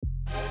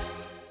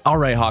All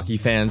right, hockey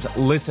fans,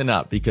 listen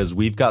up because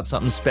we've got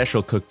something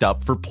special cooked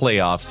up for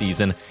playoff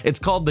season. It's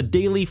called the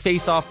Daily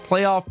Face-Off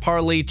Playoff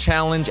Parlay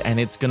Challenge, and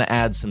it's going to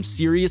add some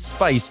serious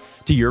spice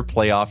to your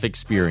playoff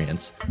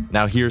experience.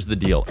 Now, here's the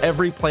deal.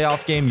 Every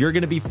playoff game, you're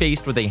going to be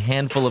faced with a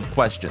handful of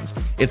questions.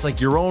 It's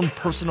like your own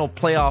personal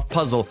playoff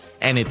puzzle,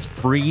 and it's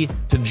free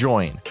to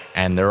join.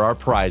 And there are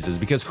prizes,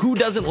 because who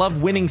doesn't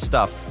love winning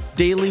stuff?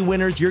 Daily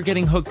winners, you're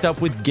getting hooked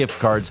up with gift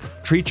cards.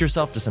 Treat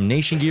yourself to some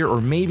Nation gear or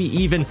maybe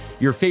even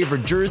your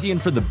favorite jersey.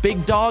 And for the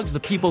big dogs, the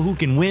people who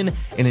can win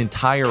an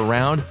entire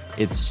round,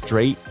 it's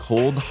straight,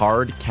 cold,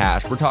 hard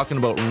cash. We're talking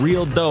about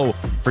real dough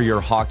for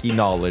your hockey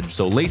knowledge.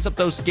 So lace up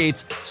those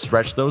skates,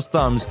 stretch those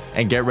thumbs,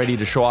 and get ready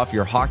to show off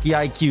your hockey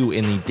IQ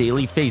in the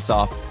Daily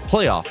Face-Off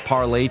Playoff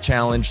Parlay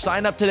Challenge.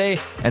 Sign up today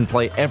and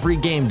play every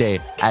game day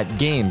at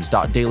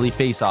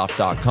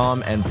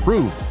games.dailyfaceoff.com and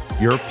prove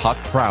your puck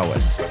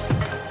prowess.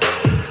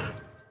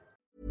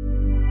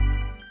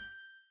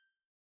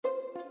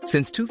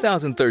 Since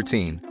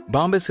 2013,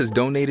 Bombas has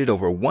donated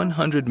over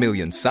 100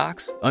 million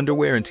socks,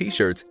 underwear, and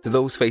T-shirts to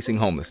those facing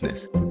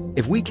homelessness.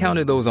 If we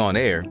counted those on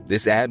air,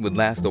 this ad would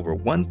last over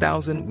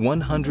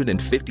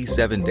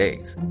 1,157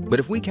 days. But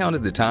if we counted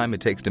the time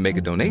it takes to make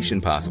a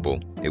donation possible,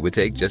 it would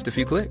take just a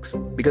few clicks.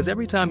 Because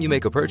every time you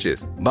make a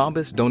purchase,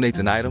 Bombas donates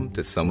an item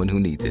to someone who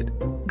needs it.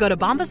 Go to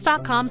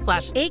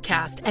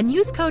bombas.com/ACAST and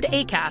use code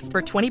ACAST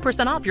for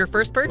 20% off your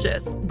first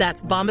purchase.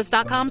 That's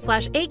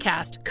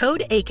bombas.com/ACAST,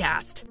 code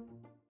ACAST.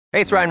 Hey,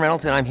 it's Ryan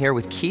Reynolds, and I'm here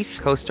with Keith,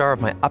 co-star of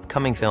my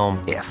upcoming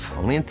film, If,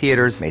 only in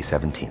theaters May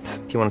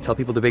 17th. Do you want to tell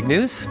people the big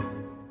news?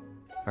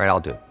 All right,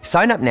 I'll do it.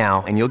 Sign up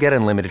now and you'll get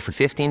unlimited for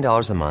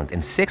 $15 a month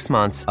and 6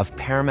 months of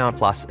Paramount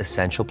Plus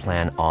Essential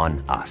Plan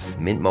on us.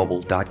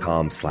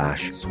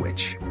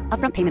 MintMobile.com/switch.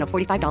 Upfront payment of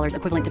 $45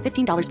 equivalent to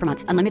 $15 per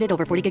month. Unlimited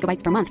over 40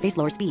 gigabytes per month. Face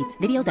lower speeds.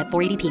 Videos at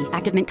 480p.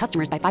 Active Mint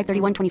customers by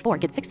 531.24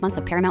 get 6 months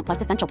of Paramount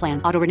Plus Essential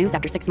Plan. Auto renews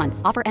after 6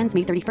 months. Offer ends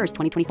May 31st,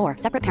 2024.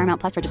 Separate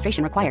Paramount Plus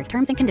registration required.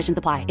 Terms and conditions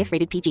apply if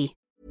rated PG.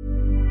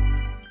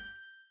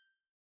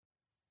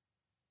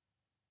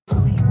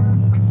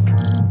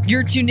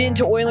 You're tuned in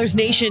to Oilers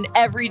Nation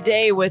every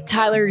day with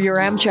Tyler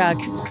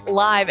Yaremchuk,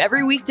 live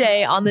every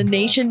weekday on the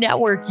Nation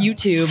Network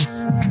YouTube.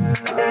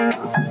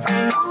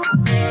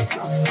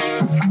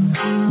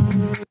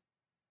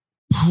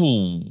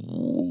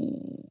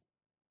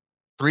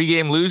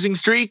 3-game losing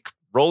streak,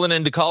 rolling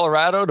into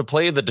Colorado to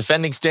play the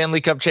defending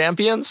Stanley Cup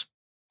champions.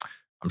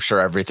 I'm sure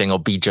everything will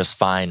be just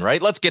fine,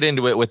 right? Let's get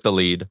into it with the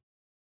lead.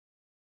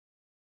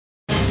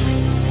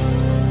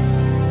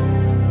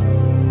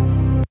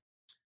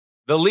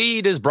 The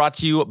lead is brought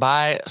to you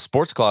by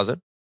Sports Closet.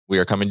 We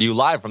are coming to you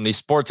live from the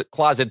Sports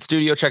Closet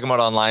studio. Check them out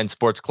online,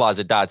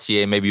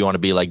 sportscloset.ca. Maybe you want to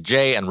be like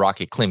Jay and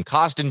rock a Klim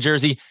Kostin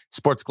jersey.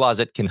 Sports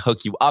Closet can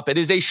hook you up. It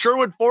is a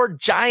Sherwood Ford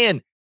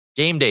Giant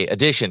game day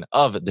edition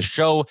of the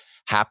show.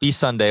 Happy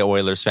Sunday,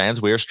 Oilers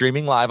fans. We are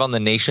streaming live on the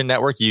Nation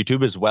Network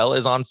YouTube as well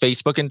as on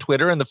Facebook and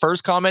Twitter. And the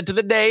first comment of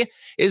the day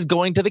is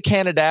going to the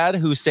Canadad,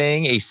 who's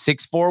saying a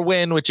 6-4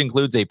 win, which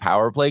includes a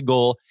power play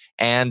goal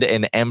and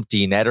an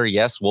empty netter.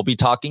 Yes, we'll be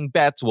talking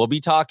bets. We'll be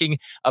talking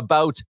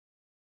about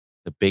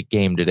the big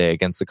game today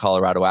against the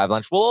Colorado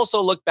Avalanche. We'll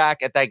also look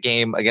back at that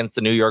game against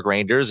the New York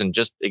Rangers and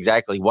just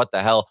exactly what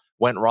the hell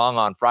went wrong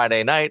on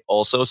Friday night.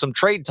 Also some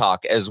trade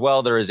talk as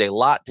well. There is a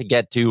lot to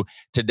get to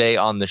today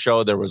on the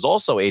show. There was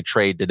also a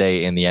trade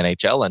today in the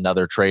NHL,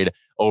 another trade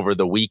over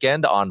the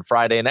weekend on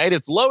Friday night.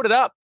 It's loaded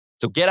up.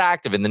 So get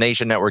active in the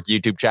Nation Network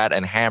YouTube chat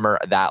and hammer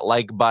that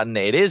like button.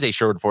 It is a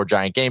Sherwood Ford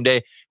Giant game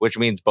day, which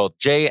means both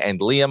Jay and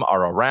Liam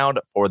are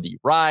around for the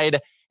ride.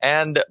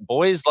 And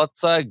boys,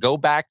 let's go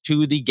back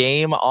to the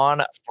game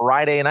on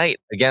Friday night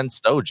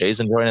against, Jay's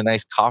enjoying a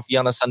nice coffee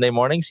on a Sunday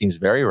morning. Seems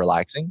very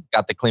relaxing.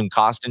 Got the Klim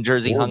Kostin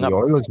jersey hung up. The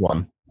Oilers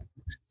won.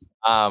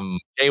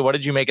 Jay, what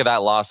did you make of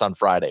that loss on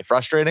Friday?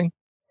 Frustrating?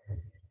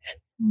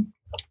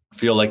 I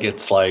feel like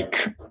it's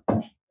like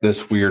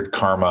this weird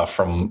karma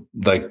from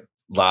like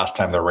last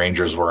time the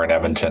Rangers were in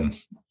Edmonton.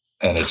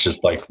 And it's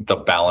just like the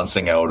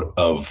balancing out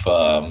of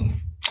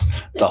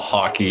the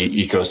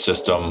hockey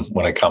ecosystem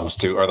when it comes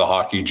to, or the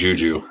hockey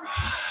juju.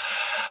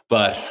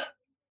 But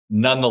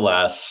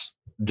nonetheless,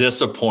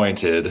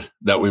 disappointed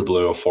that we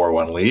blew a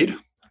 4-1 lead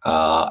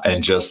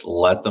and just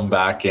let them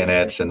back in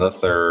it in the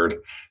third.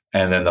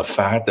 And then the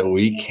fact that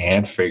we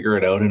can't figure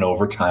it out in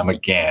overtime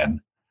again.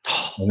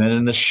 And then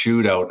in the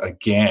shootout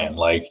again,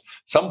 like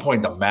some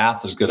point the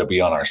math is going to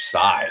be on our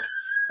side.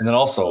 And then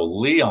also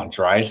Leon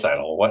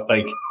Draisaitl,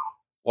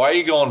 why are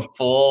you going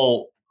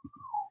full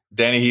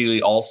Danny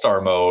Heatley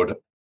all-star mode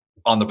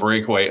on the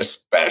breakaway,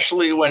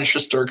 especially when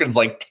Shesterkin's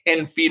like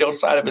 10 feet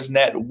outside of his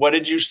net? What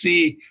did you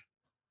see?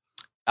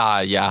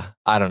 Yeah,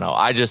 I don't know.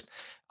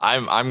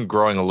 I'm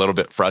growing a little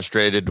bit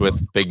frustrated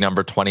with big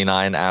number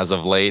 29 as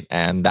of late,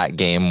 and that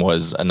game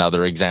was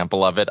another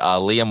example of it.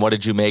 Liam, what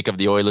did you make of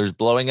the Oilers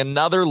blowing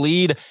another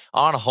lead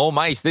on home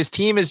ice? This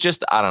team is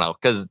just, I don't know,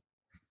 because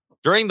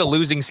during the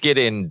losing skid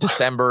in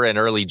December and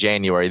early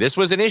January, this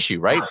was an issue,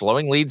 right?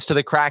 Blowing leads to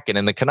the Kraken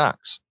and the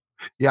Canucks.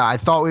 Yeah, I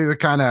thought we were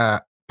kind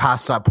of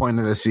past that point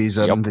of the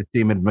season, the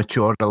team had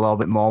matured a little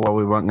bit more where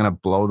we weren't going to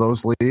blow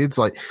those leads.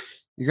 Like,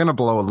 you're going to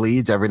blow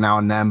leads every now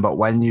and then, but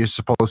when you're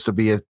supposed to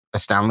be a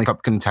Stanley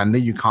Cup contender,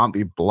 you can't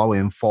be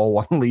blowing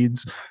 4-1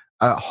 leads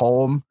at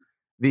home.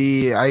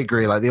 I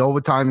agree, like the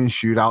overtime and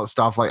shootout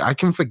stuff, like I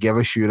can forgive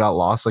a shootout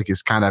loss, like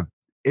it's kind of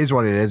is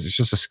what it is. It's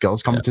just a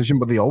skills competition,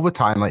 but the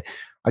overtime, like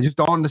I just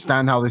don't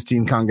understand how this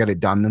team can't get it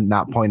done at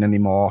that point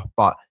anymore.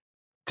 But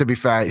to be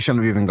fair, it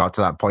shouldn't have even got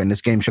to that point.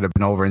 This game should have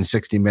been over in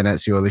 60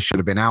 minutes. You know, they should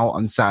have been out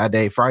on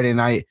Saturday, Friday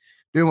night,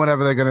 doing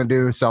whatever they're going to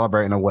do,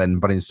 celebrating a win.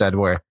 But instead,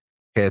 we're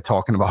here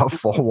talking about a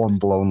 4-1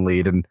 blown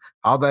lead and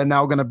how they're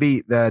now going to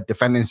beat the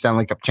defending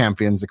Stanley Cup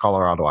champions, the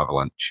Colorado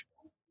Avalanche.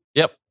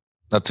 Yep.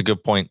 That's a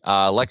good point.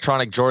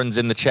 Electronic Jordan's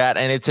in the chat,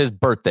 and it's his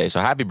birthday. So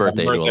happy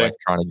birthday to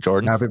Electronic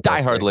Jordan,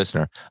 diehard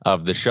listener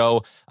of the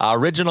show.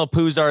 Original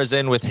Puzar is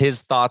in with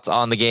his thoughts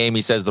on the game.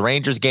 He says the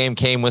Rangers game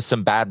came with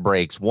some bad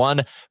breaks. One,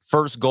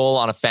 first goal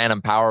on a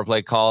phantom power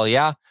play call.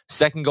 Yeah.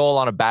 Second goal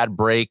on a bad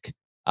break.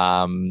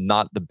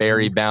 Not the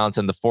Barry bounce.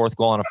 And the fourth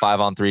goal on a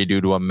 5-on-3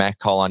 due to a mech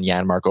call on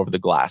Janmark over the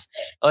glass.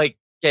 Like,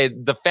 okay,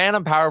 the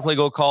phantom power play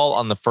goal call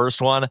on the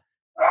first one,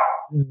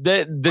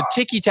 the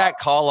ticky-tack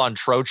call on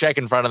Trocheck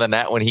in front of the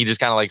net when he just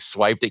kind of like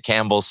swiped at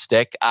Campbell's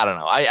stick. I don't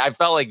know. I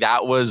felt like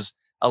that was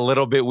a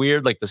little bit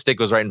weird. Like the stick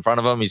was right in front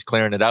of him. He's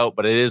clearing it out,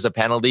 but it is a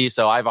penalty.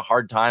 So I have a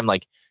hard time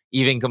like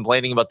even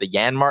complaining about the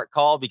Janmark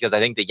call because I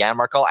think the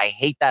Janmark call, I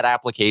hate that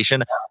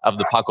application of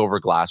the puck over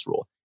glass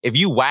rule. If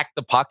you whack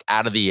the puck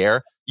out of the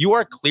air, you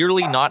are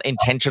clearly not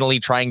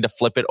intentionally trying to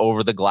flip it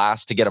over the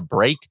glass to get a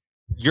break.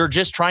 You're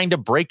just trying to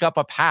break up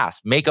a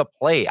pass, make a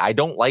play. I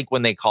don't like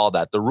when they call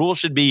that. The rule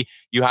should be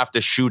you have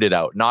to shoot it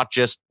out, not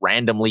just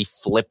randomly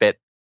flip it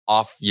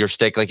off your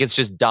stick. Like it's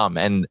just dumb.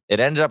 And it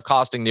ended up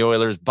costing the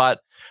Oilers,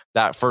 but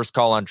that first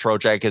call on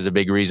Trocheck is a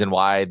big reason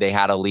why they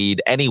had a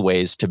lead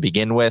anyways to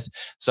begin with.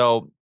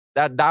 So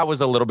that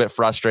was a little bit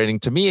frustrating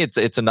to me.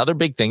 It's another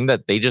big thing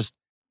that it's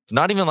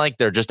not even like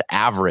they're just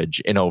average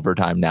in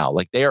overtime now.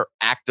 Like they are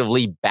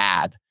actively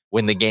bad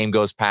when the game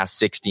goes past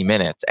 60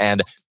 minutes.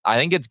 And I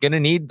think it's going to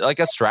need like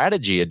a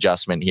strategy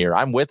adjustment here.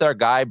 I'm with our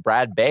guy,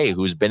 Brad Bay,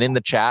 who's been in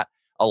the chat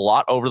a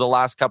lot over the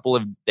last couple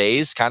of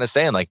days, kind of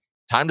saying like,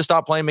 time to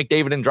stop playing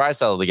McDavid and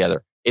Draisaitl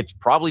together. It's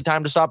probably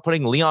time to stop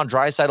putting Leon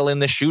Draisaitl in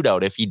the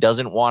shootout if he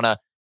doesn't want to,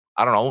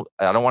 I don't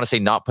want to say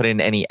not put in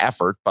any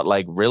effort, but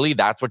like really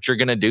that's what you're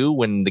going to do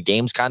when the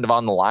game's kind of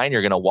on the line.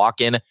 You're going to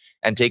walk in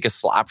and take a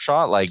slap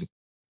shot. Like,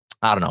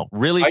 I don't know.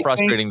 Really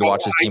frustrating to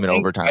watch this team in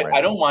overtime. I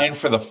don't mind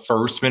for the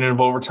first minute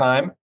of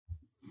overtime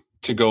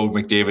to go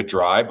McDavid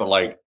dry, but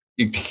like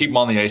to keep them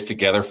on the ice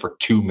together for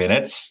 2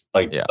 minutes,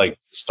 like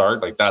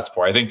start, like that's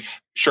poor. I think,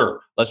 sure,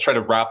 let's try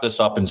to wrap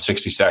this up in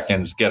 60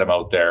 seconds, get them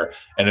out there.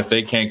 And if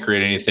they can't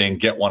create anything,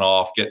 get one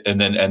off,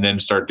 and then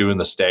start doing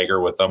the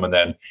stagger with them. And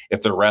then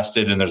if they're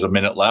rested and there's a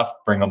minute left,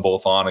 bring them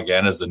both on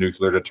again as the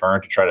nuclear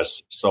deterrent to try to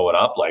sew it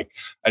up. Like,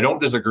 I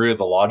don't disagree with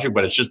the logic,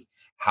 but it's just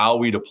how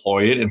we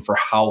deploy it and for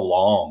how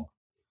long.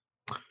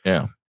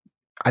 Yeah.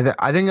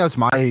 I think that's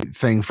my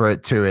thing for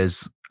it too,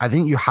 is I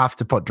think you have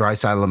to put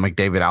Draisaitl and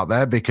McDavid out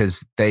there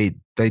because they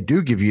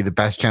do give you the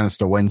best chance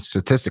to win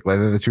statistically.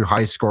 They're the two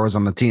highest scorers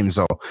on the team.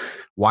 So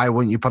why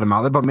wouldn't you put them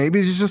out there? But maybe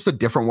it's just a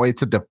different way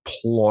to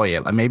deploy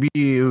it. Like maybe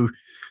you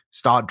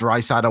start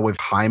Draisaitl with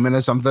Hyman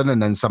or something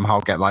and then somehow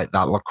get like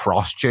that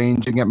lacrosse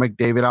change and get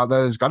McDavid out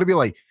there. There's got to be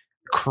like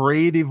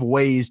creative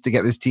ways to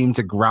get this team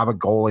to grab a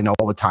goal in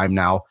overtime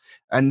now.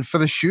 And for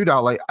the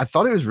shootout, like I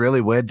thought it was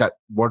really weird that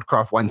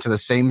Woodcroft went to the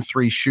same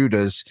three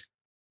shooters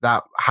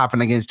that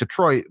happened against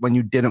Detroit when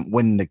you didn't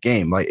win the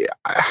game. Like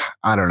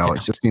I don't know,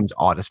 it just seems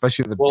odd,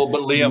 especially the but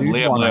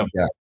Liam.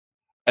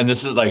 And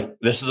this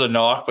is a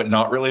knock, but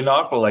not really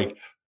knock. But like,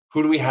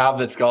 who do we have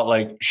that's got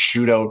like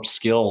shootout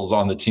skills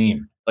on the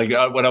team? Like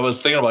when I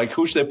was thinking about like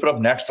who should they put up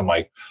next, I'm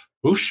like,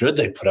 who should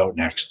they put out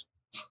next?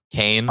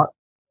 Kane.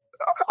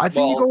 I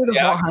think you go with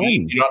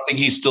Kane. You don't think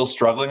he's still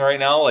struggling right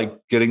now, like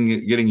getting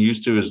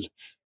used to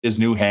his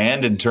new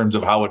hand in terms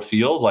of how it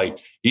feels?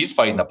 Like he's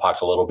fighting the puck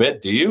a little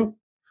bit. Do you?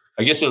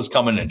 I guess it was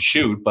come in and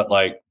shoot, but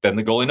like then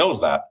the goalie knows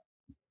that.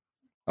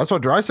 That's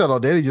what Draisaitl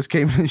did. He just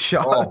came in and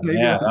shot. Oh,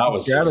 maybe that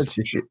was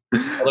strategy.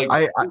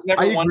 I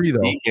agree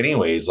though.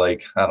 Anyways,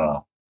 like I don't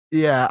know.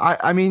 Yeah,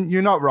 I mean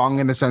you're not wrong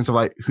in the sense of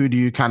like who do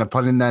you kind of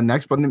put in there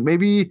next, but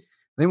maybe.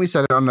 I think we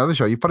said it on another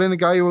show. You put in a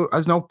guy who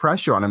has no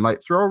pressure on him.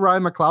 Like throw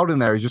Ryan McLeod in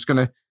there. He's just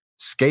going to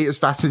skate as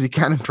fast as he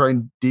can and try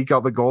and deke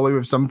out the goalie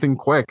with something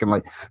quick and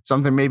like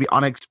something maybe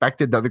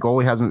unexpected that the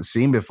goalie hasn't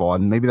seen before.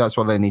 And maybe that's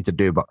what they need to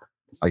do. But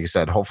like I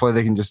said, hopefully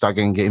they can just start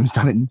getting games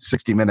done in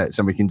 60 minutes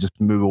and we can just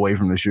move away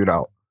from the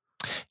shootout.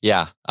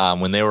 Yeah.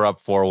 When they were up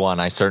 4-1,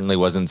 I certainly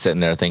wasn't sitting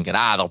there thinking,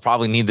 they'll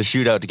probably need the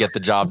shootout to get the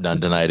job done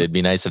tonight. It'd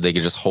be nice if they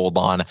could just hold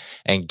on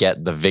and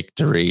get the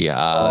victory.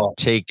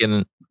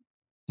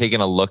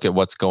 Taking a look at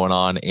what's going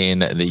on in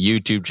the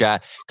YouTube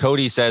chat.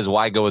 Cody says,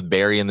 why go with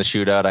Barry in the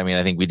shootout? I mean,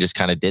 I think we just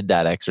kind of did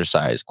that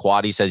exercise.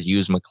 Quaddy says,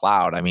 use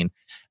McLeod. I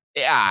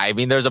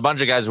mean, there's a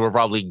bunch of guys who are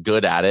probably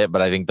good at it,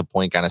 but I think the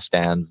point kind of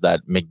stands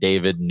that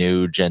McDavid,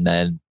 Nuge, and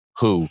then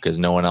who, because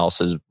no one else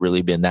has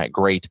really been that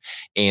great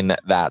in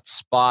that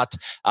spot.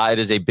 It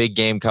is a big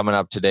game coming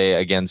up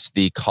today against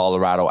the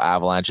Colorado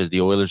Avalanche as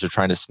the Oilers are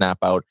trying to snap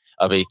out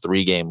of a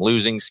 3-game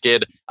losing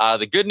skid.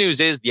 The good news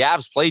is the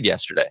Avs played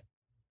yesterday.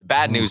 The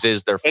bad news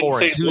is they're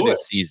 4-2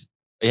 this season.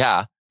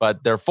 Yeah,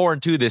 but they're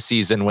 4-2 this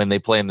season when they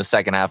play in the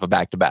second half of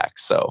back-to-back.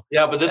 So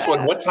yeah, but this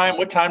one, what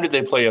time did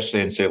they play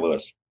yesterday in St.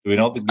 Louis? Do we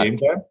know the game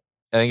time?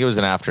 I think it was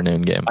an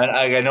afternoon game.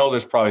 I know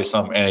there's probably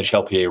some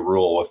NHLPA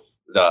rule with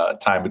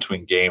time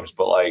between games,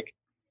 but like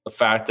the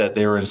fact that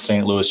they were in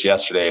St. Louis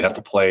yesterday and have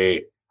to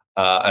play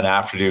an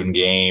afternoon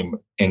game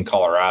in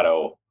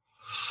Colorado,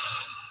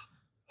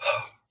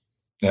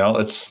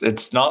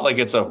 it's not like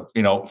it's a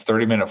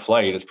 30-minute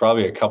flight. It's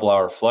probably a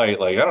couple-hour flight.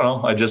 Like, I don't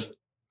know.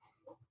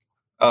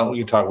 We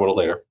can talk about it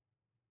later.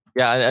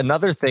 Yeah,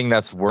 another thing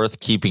that's worth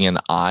keeping an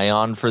eye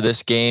on for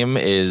this game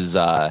is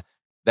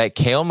that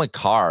Cale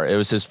Makar, it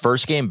was his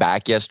first game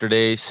back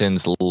yesterday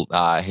since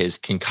his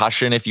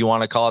concussion, if you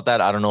want to call it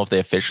that. I don't know if they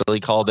officially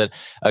called it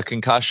a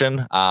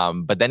concussion,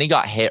 but then he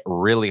got hit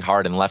really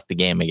hard and left the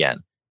game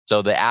again.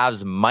 So the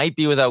Avs might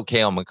be without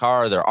Cale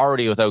Makar. They're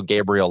already without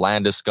Gabriel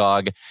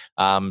Landeskog.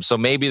 So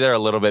maybe they're a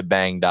little bit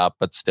banged up,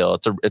 but still,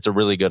 it's a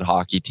really good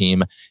hockey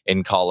team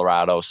in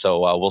Colorado.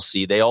 So we'll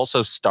see. They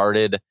also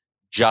started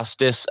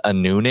Justice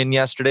Anunin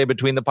yesterday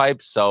between the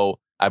pipes. So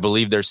I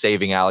believe they're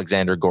saving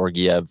Alexander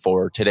Georgiev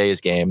for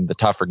today's game, the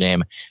tougher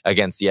game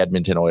against the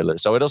Edmonton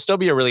Oilers. So it'll still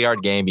be a really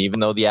hard game, even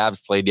though the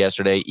Avs played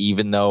yesterday,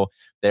 even though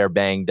they're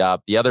banged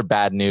up. The other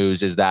bad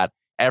news is that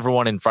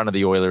everyone in front of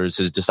the Oilers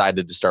has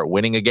decided to start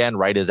winning again,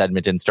 right as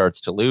Edmonton starts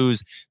to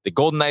lose. The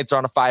Golden Knights are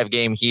on a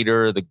 5-game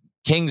heater. The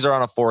Kings are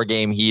on a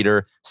 4-game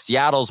heater.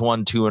 Seattle's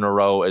won 2 in a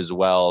row as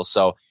well.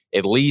 So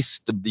at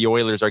least the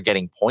Oilers are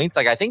getting points.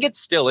 Like, I think it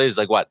still is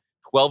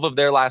 12 of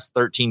their last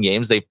 13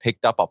 games, they've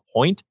picked up a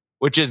point,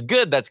 which is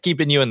good. That's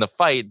keeping you in the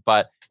fight.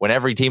 But when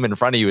every team in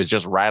front of you is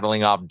just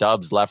rattling off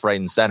dubs left, right,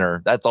 and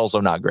center, that's also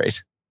not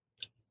great.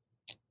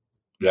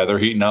 Yeah, they're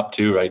heating up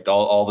too, right?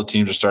 All the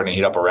teams are starting to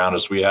heat up around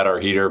us. We had our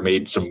heater,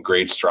 made some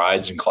great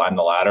strides and climbed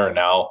the ladder. And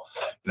now,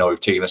 we've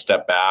taken a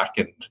step back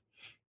and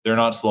they're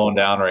not slowing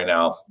down right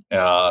now.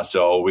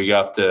 So we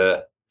have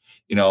to,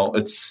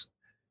 it's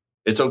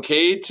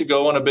okay to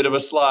go on a bit of a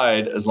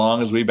slide as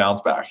long as we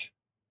bounce back.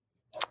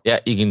 Yeah,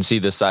 you can see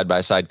the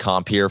side-by-side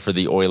comp here for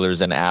the Oilers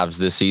and Avs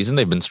this season.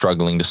 They've been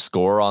struggling to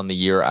score on the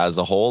year as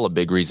a whole. A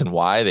big reason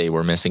why they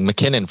were missing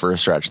McKinnon for a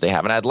stretch. They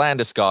haven't had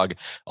Landeskog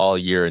all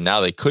year, and now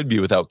they could be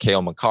without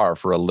Cale Makar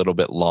for a little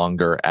bit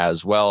longer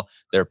as well.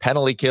 Their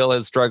penalty kill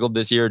has struggled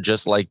this year,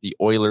 just like the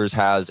Oilers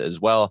has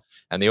as well.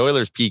 And the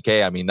Oilers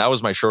PK, that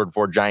was my short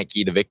for giant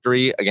key to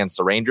victory against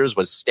the Rangers,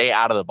 was stay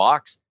out of the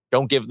box.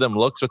 Don't give them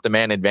looks with the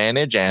man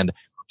advantage. And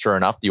sure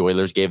enough, the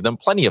Oilers gave them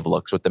plenty of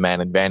looks with the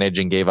man advantage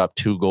and gave up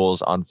 2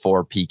 goals on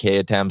 4 PK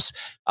attempts.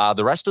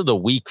 The rest of the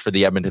week for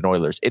the Edmonton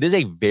Oilers, it is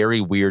a very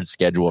weird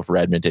schedule for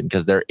Edmonton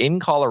because they're in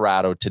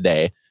Colorado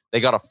today. They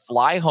got to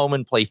fly home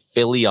and play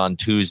Philly on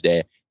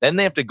Tuesday. Then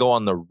they have to go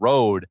on the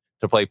road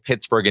to play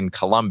Pittsburgh and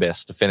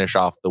Columbus to finish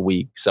off the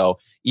week. So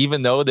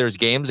even though there's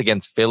games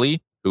against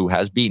Philly, who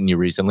has beaten you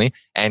recently,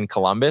 and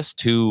Columbus,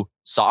 2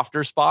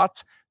 softer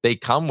spots, they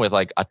come with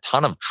a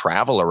ton of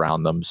travel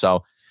around them.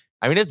 So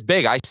it's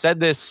big. I said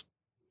this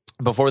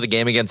before the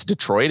game against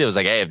Detroit. It was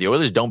hey, if the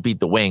Oilers don't beat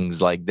the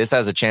Wings, this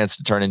has a chance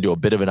to turn into a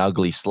bit of an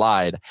ugly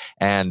slide.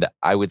 And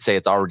I would say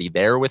it's already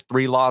there with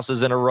 3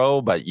 losses in a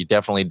row, but you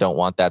definitely don't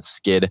want that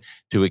skid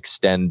to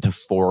extend to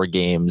 4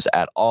 games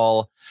at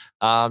all.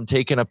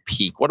 Taking a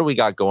peek. What do we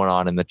got going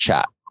on in the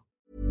chat?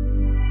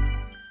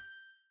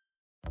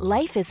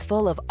 Life is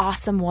full of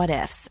awesome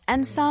what-ifs,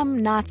 and some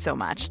not so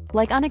much,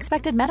 like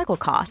unexpected medical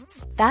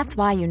costs. That's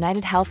why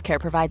United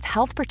Healthcare provides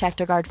Health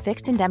Protector Guard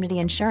fixed indemnity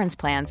insurance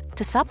plans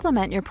to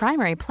supplement your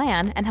primary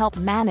plan and help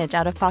manage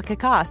out-of-pocket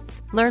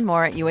costs. Learn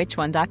more at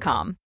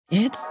uh1.com.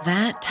 It's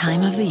that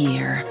time of the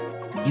year.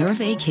 Your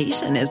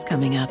vacation is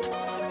coming up.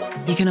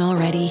 You can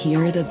already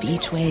hear the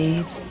beach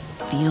waves,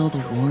 feel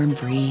the warm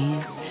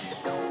breeze,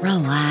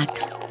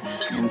 relax,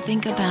 and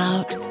think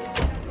about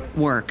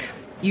work.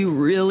 You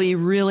really,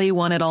 really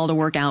want it all to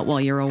work out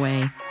while you're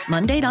away.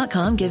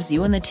 Monday.com gives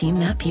you and the team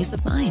that peace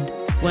of mind.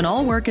 When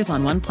all work is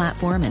on one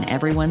platform and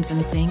everyone's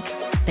in sync,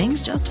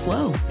 things just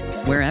flow.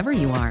 Wherever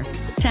you are,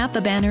 tap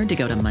the banner to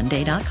go to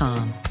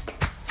Monday.com.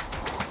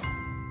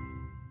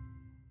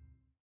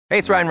 Hey,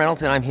 it's Ryan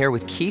Reynolds, and I'm here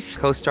with Keith,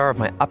 co-star of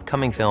my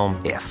upcoming film,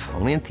 If,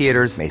 only in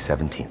theaters May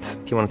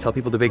 17th. Do you want to tell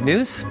people the big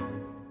news?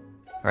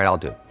 All right, I'll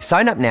do it.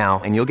 Sign up now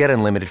and you'll get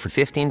unlimited for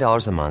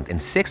 $15 a month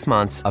and 6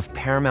 months of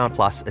Paramount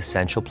Plus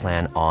Essential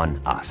Plan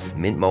on us.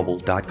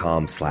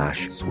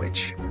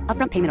 MintMobile.com/switch.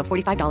 Upfront payment of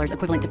 $45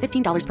 equivalent to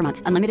 $15 per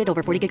month. Unlimited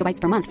over 40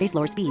 gigabytes per month. Face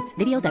lower speeds.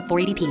 Videos at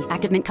 480p.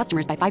 Active Mint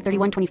customers by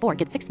 531.24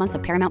 get 6 months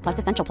of Paramount Plus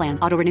Essential Plan.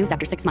 Auto renews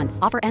after 6 months.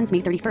 Offer ends May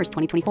 31st,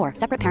 2024.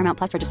 Separate Paramount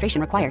Plus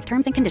registration required.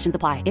 Terms and conditions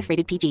apply if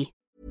rated PG.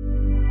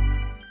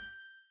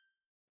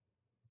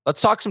 Let's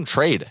talk some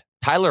trade.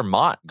 Tyler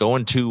Mott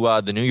going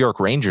to the New York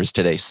Rangers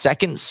today.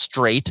 Second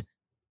straight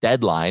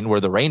deadline where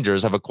the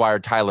Rangers have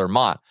acquired Tyler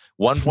Mott.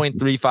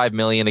 $1.35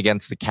 million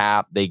against the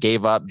cap. They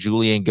gave up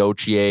Julien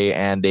Gauthier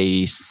and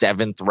a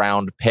 7th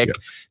round pick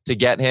to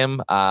get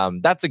him.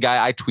 That's a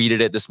guy, I tweeted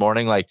it this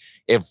morning. Like,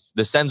 if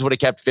the Sens would have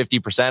kept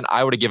 50%,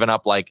 I would have given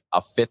up like a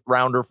 5th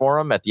rounder for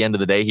him. At the end of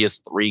the day, he has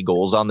 3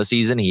 goals on the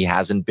season. He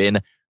hasn't been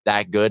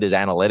that good. His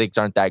analytics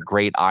aren't that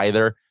great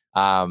either.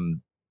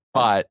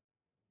 But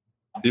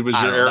he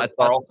was your Erik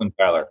Karlsson,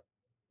 Tyler.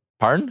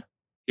 Pardon?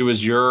 He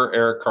was your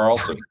Erik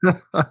Karlsson. No,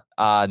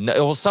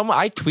 well,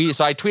 I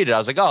tweeted, I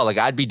was like, oh, like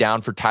I'd be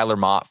down for Tyler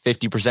Mott,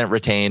 50%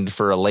 retained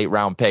for a late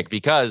round pick,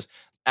 because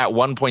at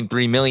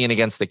 1.3 million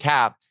against the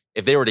cap,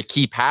 if they were to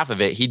keep half of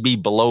it, he'd be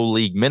below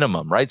league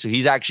minimum, right? So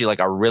he's actually like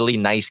a really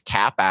nice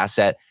cap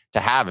asset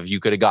to have if you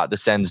could have got the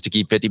Sens to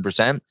keep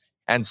 50%.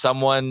 And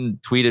someone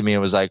tweeted me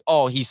and was like,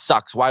 oh, he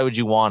sucks. Why would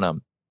you want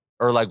him?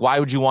 Or like, why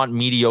would you want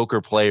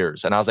mediocre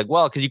players? And I was like,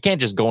 well, because you can't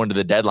just go into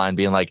the deadline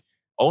being like,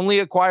 only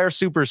acquire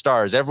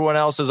superstars. Everyone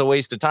else is a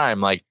waste of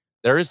time. Like,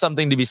 there is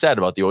something to be said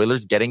about the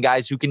Oilers getting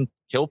guys who can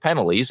kill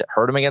penalties,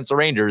 hurt them against the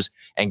Rangers,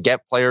 and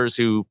get players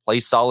who play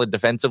solid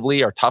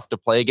defensively, are tough to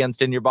play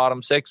against in your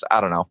bottom 6.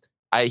 I don't know.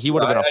 He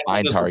would have been a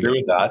fine target.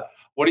 With that.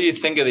 What do you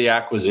think of the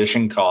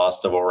acquisition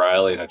cost of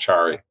O'Reilly and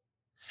Achari?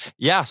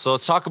 Yeah, so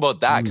let's talk about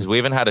that, because we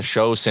haven't had a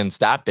show since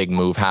that big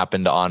move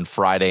happened on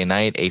Friday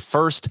night. A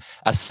 1st,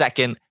 a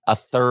 2nd, a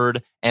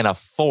 3rd, and a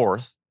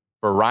 4th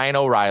for Ryan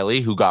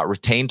O'Reilly, who got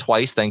retained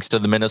twice thanks to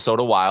the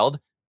Minnesota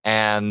Wild,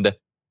 and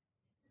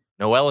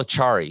Noel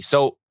Achari.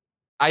 So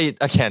I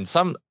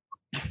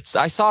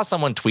saw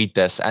someone tweet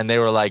this, and they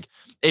were like,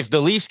 if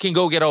the Leafs can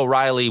go get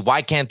O'Reilly,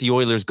 why can't the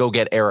Oilers go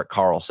get Erik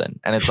Karlsson?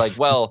 And it's like,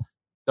 well,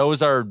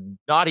 those are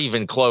not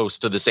even close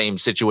to the same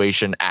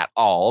situation at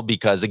all,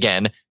 because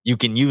again, you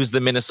can use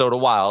the Minnesota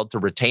Wild to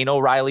retain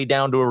O'Reilly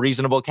down to a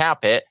reasonable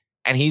cap hit,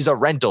 and he's a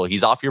rental.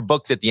 He's off your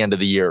books at the end of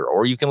the year,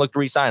 or you can look to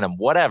re-sign him,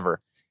 whatever.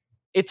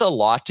 It's a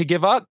lot to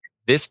give up.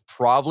 This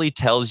probably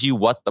tells you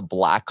what the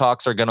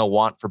Blackhawks are going to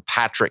want for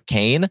Patrick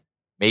Kane.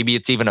 Maybe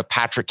it's even a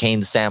Patrick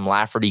Kane-Sam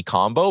Lafferty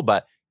combo,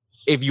 but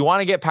if you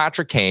want to get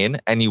Patrick Kane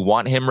and you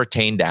want him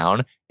retained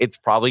down, it's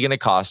probably going to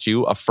cost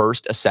you a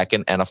 1st, a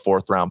 2nd, and a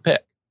 4th round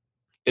pick.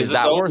 Is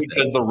that worth it?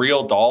 Because the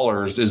real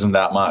dollars isn't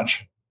that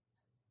much.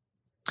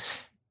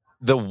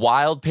 The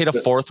Wild paid a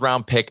 4th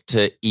round pick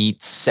to eat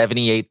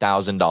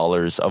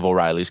 $78,000 of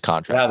O'Reilly's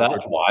contract. Yeah,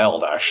 that's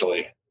wild,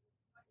 actually.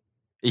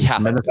 Yeah,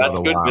 that's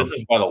good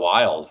business by the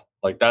Wild.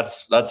 Like,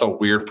 that's a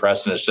weird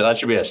precedent. So that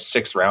should be a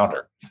 6th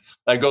rounder.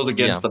 That goes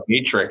against the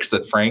matrix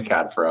that Frank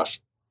had for us.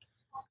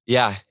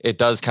 Yeah, it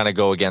does kind of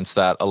go against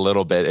that a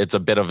little bit. It's a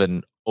bit of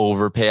an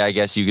overpay, I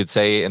guess you could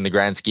say, in the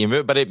grand scheme of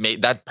it, but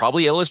that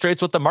probably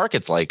illustrates what the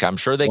market's like. I'm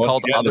sure they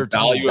called other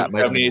teams that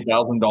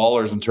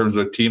 $78,000 in terms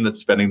of a team that's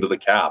spending to the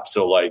cap.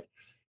 So like,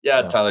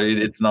 Tyler,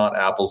 it's not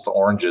apples to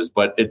oranges,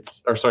 but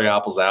apples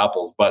to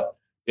apples, but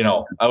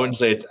I wouldn't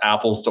say it's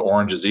apples to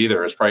oranges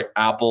either. It's probably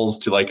apples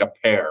to like a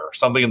pear,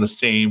 something in the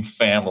same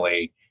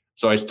family.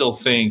 So I still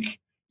think,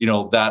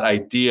 that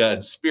idea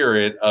and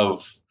spirit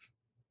of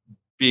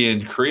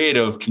being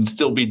creative can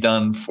still be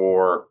done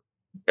for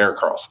Erik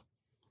Karlsson.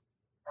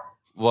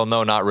 Well,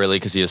 no, not really,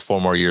 because he has 4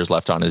 more years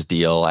left on his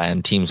deal,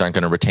 and teams aren't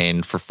going to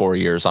retain for 4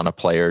 years on a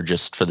player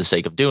just for the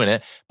sake of doing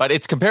it. But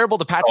it's comparable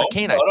to Patrick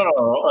Kane.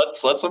 No.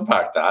 Let's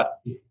unpack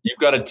that. You've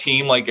got a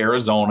team like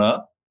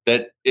Arizona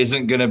that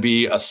isn't going to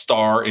be a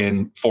star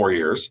in 4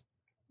 years.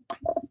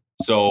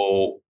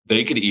 So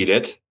they could eat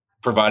it,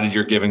 provided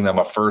you're giving them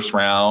a 1st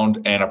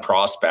round and a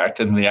prospect,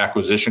 and the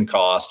acquisition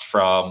cost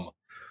from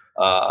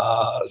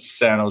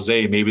San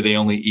Jose, maybe they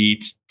only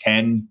eat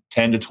 10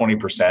 to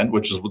 20%,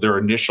 which is their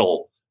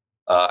initial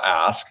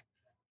ask.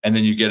 And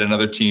then you get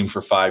another team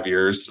for 4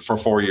 years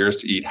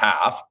to eat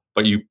half,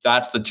 but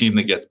that's the team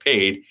that gets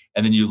paid.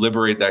 And then you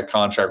liberate that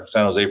contract from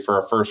San Jose for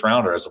a 1st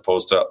rounder, as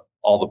opposed to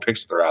all the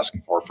picks they're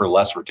asking for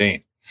less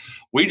retained.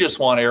 We just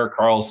want Erik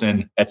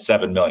Karlsson at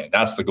 $7 million.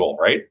 That's the goal,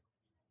 right?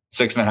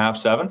 6.5,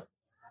 7.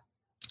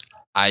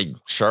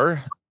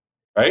 Sure.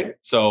 Right.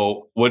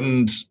 So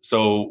would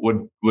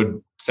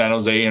San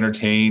Jose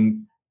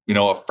entertain, a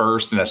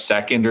 1st and a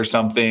 2nd or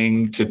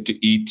something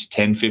to eat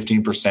 10,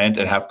 15%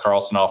 and have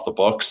Karlsson off the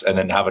books, and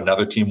then have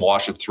another team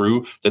wash it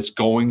through that's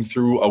going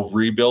through a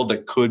rebuild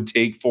that could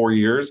take 4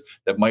 years,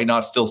 that might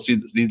not still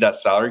need that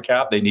salary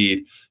cap. They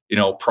need,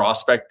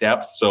 prospect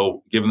depth.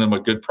 So giving them a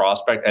good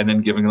prospect and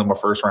then giving them a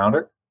 1st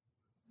rounder.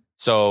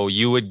 So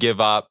you would give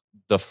up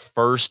the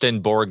 1st in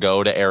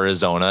Borgo to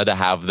Arizona to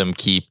have them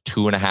keep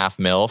 $2.5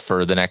 million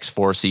for the next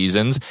 4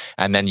 seasons,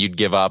 and then you'd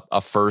give up a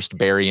 1st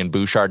Barry and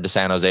Bouchard to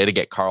San Jose to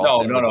get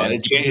Karlsson. No.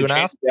 It changed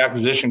the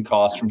acquisition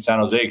cost from San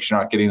Jose because you're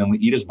not getting them to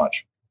eat as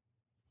much.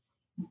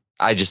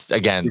 You're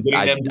getting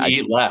them to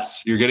eat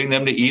less. You're getting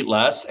them to eat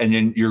less, and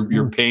then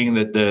you're paying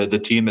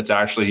the team that's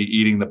actually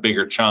eating the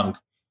bigger chunk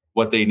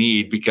what they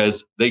need,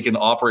 because they can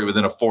operate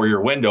within a 4-year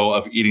window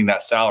of eating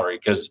that salary,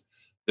 because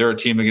they're a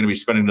team that's going to be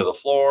spending to the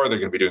floor. They're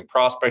going to be doing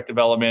prospect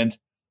development.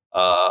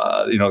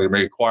 They're going to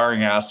be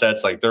acquiring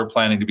assets. Like, they're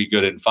planning to be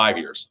good in 5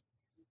 years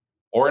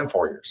or in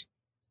 4 years.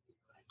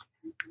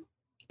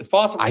 It's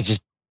possible.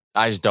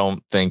 I just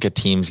don't think a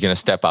team's going to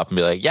step up and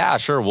be like, yeah,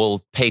 sure,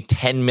 we'll pay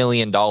 $10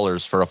 million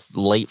for a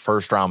late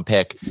first round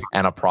pick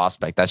and a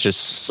prospect. That's just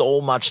so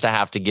much to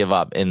have to give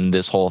up in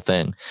this whole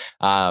thing.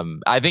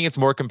 I think it's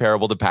more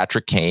comparable to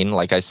Patrick Kane,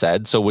 like I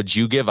said. So would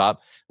you give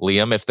up,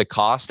 Liam, if the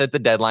cost at the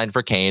deadline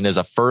for Kane is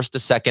a first, a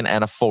second,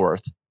 and a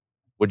fourth,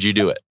 would you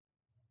do it?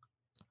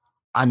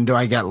 And do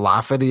I get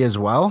Lafferty as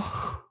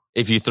well?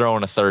 If you throw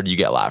in a third, you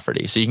get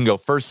Lafferty. So you can go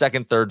first,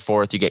 second, third,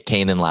 fourth, you get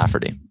Kane and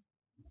Lafferty.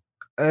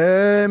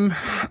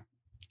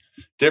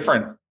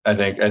 Different. I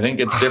think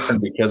it's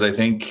different because I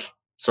think,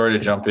 sorry to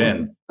jump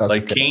in,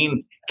 like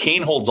okay.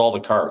 Kane holds all the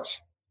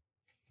cards.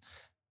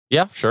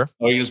 Yeah, sure.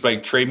 Oh, you just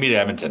like trade me to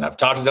Edmonton. I've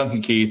talked to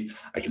Duncan Keith.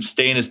 I can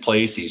stay in his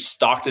place. He's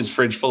stocked his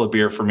fridge full of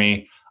beer for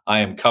me. I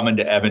am coming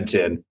to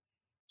Edmonton.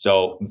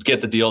 So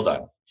get the deal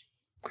done.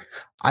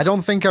 I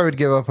don't think I would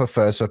give up a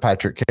first for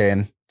Patrick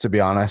Kane, to be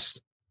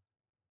honest.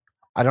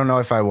 I don't know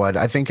if I would.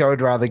 I think I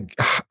would rather,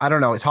 I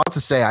don't know. It's hard to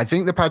say. I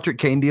think the Patrick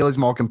Kane deal is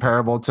more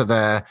comparable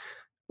to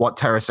what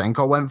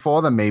Tarasenko went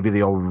for than maybe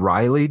the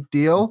O'Reilly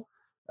deal.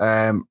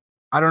 I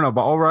don't know,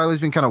 but O'Reilly's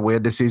been kind of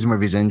weird this season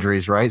with his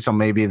injuries, right? So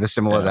maybe they're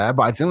similar there.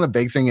 But I think the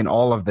big thing in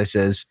all of this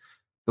is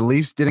the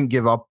Leafs didn't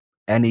give up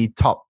any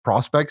top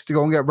prospects to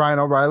go and get Ryan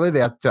O'Reilly. They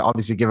had to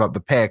obviously give up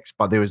the picks,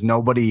 but there was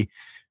nobody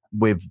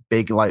with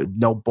big, like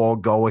no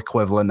Borgo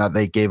equivalent that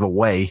they gave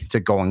away to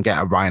go and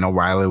get a Ryan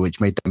O'Reilly,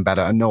 which made them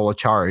better. And Nola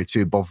Chari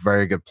too, both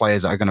very good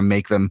players that are going to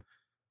make them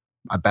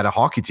a better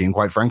hockey team,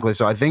 quite frankly.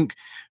 So I think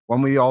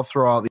when we all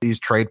throw out these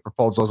trade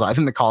proposals, I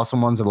think the Carlson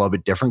one's a little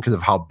bit different because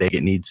of how big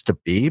it needs to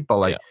be.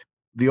 But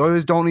the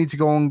Oilers don't need to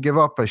go and give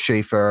up a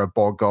Schaefer, a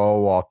Borgo,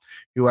 or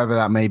whoever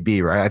that may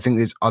be, right? I think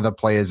there's other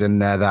players in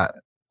there that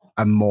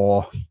are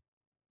more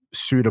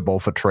suitable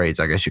for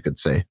trades, I guess you could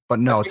say. But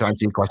no, to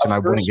answer your question, I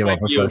wouldn't give up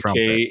a first round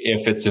pick.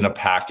 If it's in a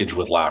package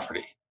with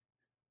Lafferty,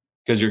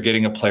 because you're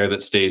getting a player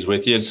that stays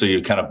with you, so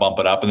you kind of bump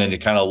it up, and then you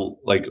kind of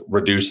like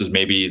reduces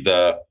maybe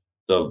the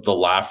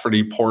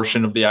Lafferty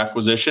portion of the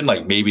acquisition.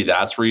 Like maybe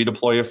that's where you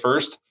deploy it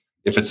first.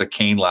 If it's a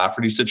Kane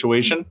Lafferty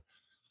situation,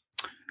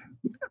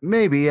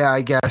 maybe, yeah.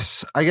 I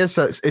guess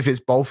that's, if it's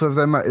both of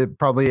them, it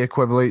probably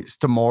equates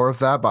to more of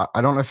that. But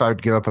I don't know if I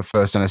would give up a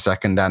first and a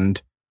second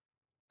and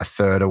a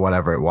third or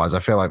whatever it was. I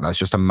feel like that's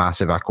just a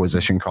massive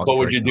acquisition cost. But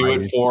would you do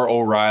it for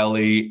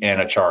O'Reilly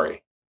and Achari?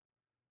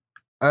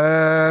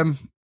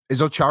 Is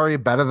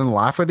Ochari better than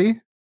Lafferty?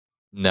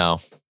 No.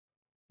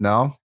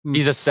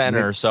 He's a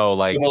center, so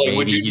like maybe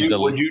would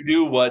you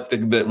do what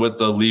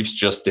the Leafs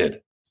just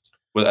did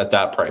at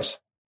that price?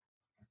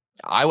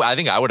 I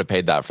think I would have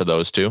paid that for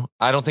those two.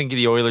 I don't think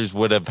the Oilers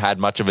would have had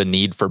much of a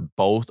need for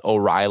both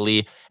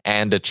O'Reilly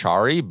and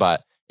Achari,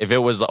 but if it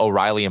was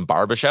O'Reilly and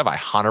Barbashev, I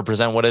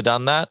 100% would have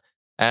done that.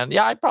 And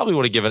yeah, I probably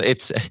would have given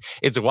it's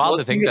wild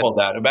to think about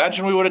that.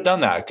 Imagine we would have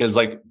done that because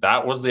like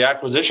that was the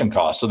acquisition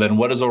cost. So then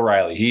what is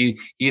O'Reilly?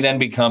 He then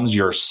becomes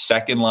your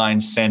second line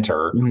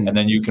center, and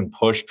then you can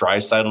push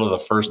Draisaitl to the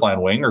first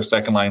line wing or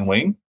second line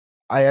wing.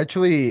 I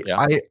actually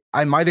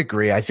I might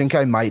agree. I think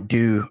I might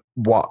do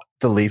what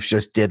the Leafs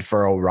just did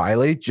for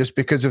O'Reilly just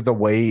because of the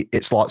way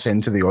it slots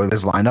into the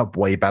Oilers lineup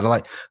way better.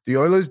 Like the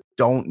Oilers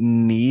don't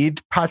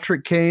need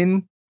Patrick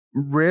Kane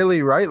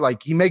really, right?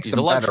 Like he makes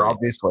them better,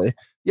 obviously.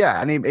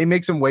 Yeah, and he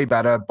makes them way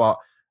better, but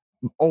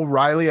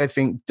O'Reilly, I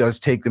think, does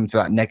take them to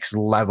that next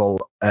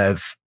level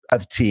of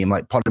team,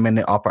 like put them in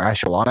the upper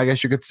echelon, I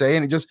guess you could say,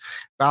 and it just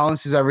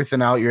balances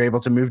everything out. You're able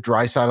to move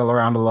Draisaitl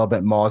around a little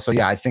bit more. So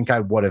yeah, I think I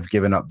would have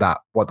given up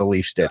what the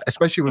Leafs did,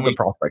 especially with the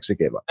prospects they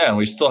gave up. Yeah, and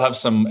we still have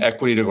some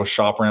equity to go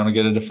shop around and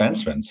get a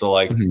defenseman. So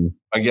like,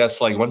 I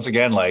guess like once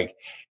again, like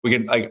we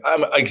can like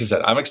I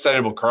said, I'm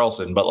excited about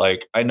Karlsson, but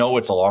like I know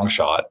it's a long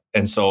shot,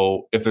 and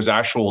so if there's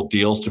actual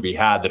deals to be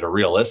had that are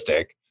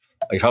realistic.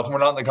 Like, how come we're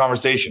not in the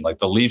conversation? Like,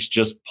 the Leafs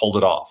just pulled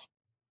it off,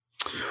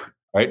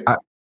 right?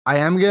 I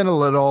am getting a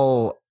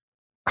little,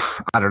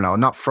 I don't know,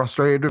 not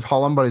frustrated with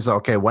Holland, but he's like,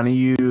 okay, when are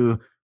you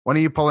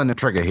pulling the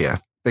trigger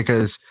here?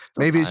 Because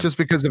maybe it's just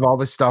because of all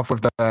this stuff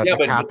with the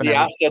cap. But the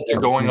assets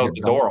are going out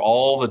the door.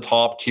 All the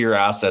top tier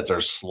assets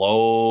are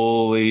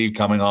slowly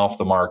coming off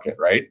the market,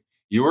 right?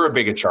 You were a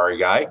big Achari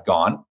guy,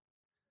 gone.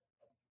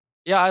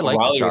 Yeah, I like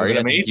Achari.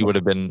 I think he would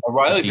have been.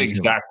 O'Reilly's the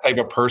exact type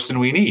of person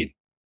we need.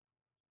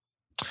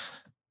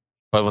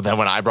 But then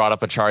when I brought up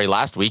Achari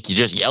last week, you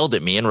just yelled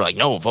at me and were like,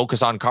 no,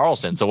 focus on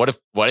Karlsson. So what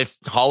if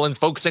Holland's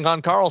focusing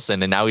on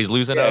Karlsson and now he's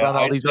losing out on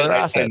all these other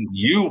assets?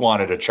 You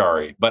wanted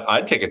Achari, but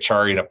I'd take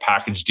Achari in a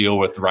package deal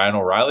with Ryan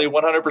O'Reilly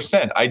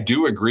 100%. I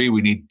do agree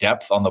we need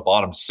depth on the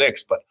bottom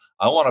six, but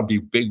I want to be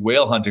big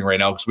whale hunting right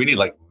now because we need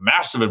like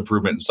massive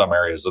improvement in some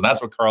areas. And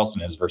that's what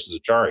Karlsson is versus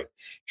Achari.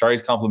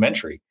 Achari's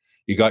complementary.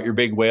 You got your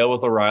big whale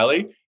with O'Reilly.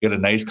 You get a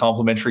nice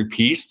complementary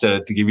piece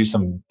to give you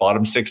some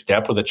bottom six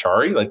depth with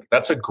Achari. Like,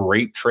 that's a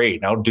great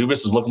trade. Now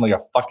Dubas is looking like a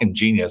fucking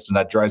genius, and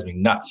that drives me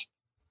nuts.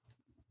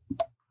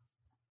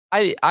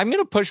 I'm going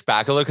to push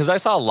back a little because I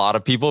saw a lot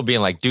of people being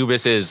like,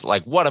 Dubas is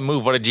like, what a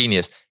move, what a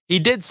genius. He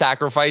did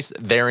sacrifice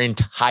their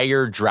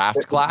entire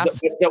draft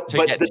class.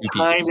 But the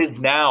time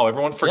is now.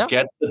 Everyone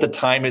forgets that the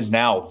time is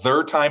now.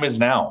 Their time is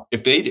now.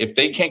 If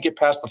they can't get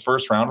past the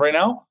first round right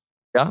now,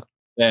 Yeah.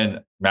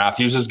 Then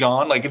Matthews is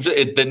gone. Like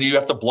then you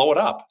have to blow it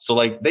up. So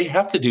like they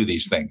have to do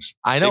these things.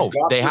 I know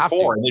they have to.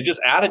 And they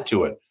just added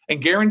to it.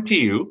 And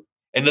guarantee you,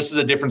 and this is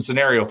a different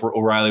scenario for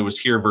O'Reilly was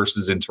here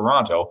versus in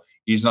Toronto.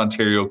 He's an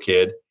Ontario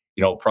kid.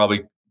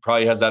 Probably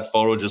has that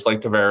photo just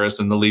like Tavares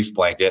in the Leafs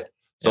blanket.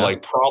 So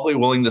like probably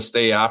willing to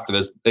stay after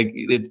this. Like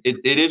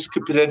it is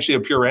potentially a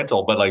pure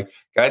rental, but like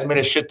guys made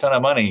a shit ton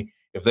of money.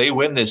 If they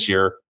win this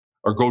year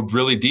or go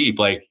really deep,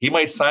 like he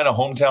might sign a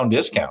hometown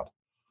discount.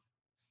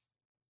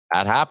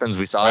 That happens.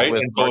 We saw it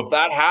with. And so if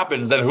that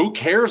happens, then who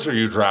cares who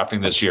you're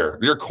drafting this year?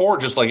 Your core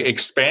just like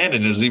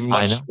expanded and is even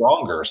much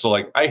stronger. So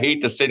like I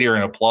hate to sit here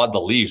and applaud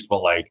the Leafs,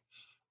 but like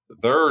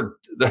they're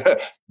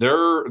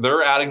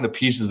adding the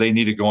pieces they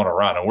need to go on a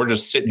run, and we're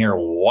just sitting here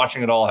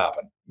watching it all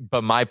happen.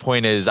 But my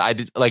point is,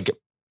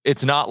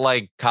 it's not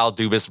like Kyle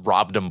Dubas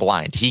robbed him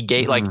blind. He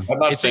gave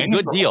it's a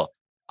good deal.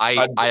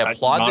 I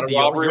applaud the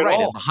deal. You're right.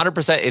 It's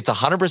 100%. It's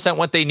 100%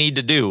 what they need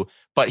to do.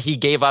 But he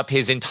gave up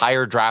his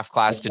entire draft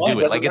class to do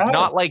it. Like it's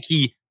not like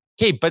he.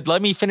 Okay, but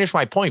let me finish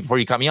my point before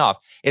you cut me off.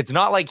 It's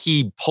not like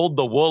he pulled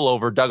the wool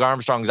over Doug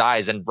Armstrong's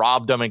eyes and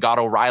robbed him and got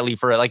O'Reilly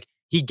for it. Like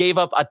he gave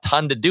up a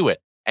ton to do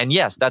it. And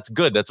yes, that's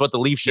good. That's what the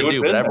Leafs should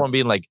do. But everyone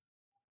being like,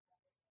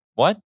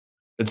 what?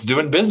 It's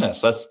doing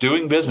business. That's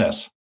doing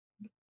business.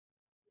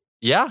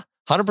 Yeah,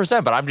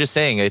 100%. But I'm just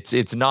saying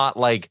it's not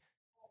like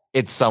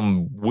it's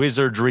some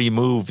wizardry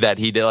move that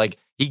he did. Like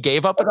he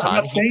gave up a ton. I'm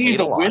not saying he's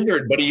a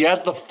wizard, but he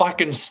has the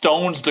fucking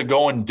stones to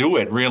go and do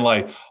it. Really,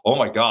 like, oh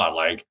my God,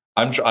 like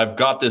I've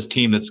got this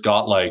team that's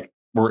got like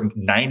we're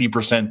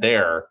 90%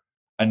 there,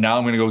 and now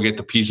I'm going to go get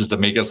the pieces to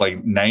make us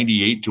like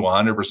 98 to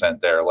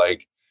 100% there.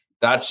 Like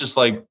that's just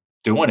like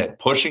doing it,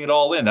 pushing it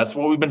all in. That's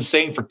what we've been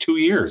saying for 2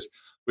 years.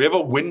 We have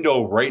a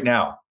window right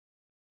now.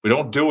 If we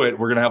don't do it,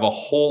 we're going to have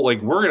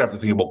we're going to have to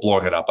think about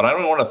blowing it up. But I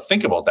don't want to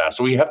think about that.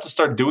 So we have to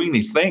start doing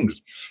these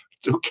things.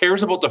 So who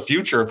cares about the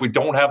future if we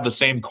don't have the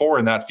same core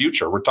in that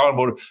future? We're talking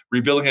about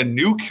rebuilding a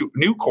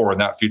new core in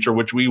that future,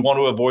 which we want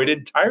to avoid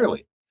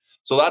entirely.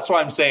 So that's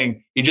why I'm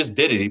saying he just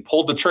did it. He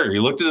pulled the trigger. He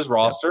looked at his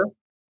roster.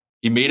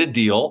 He made a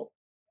deal.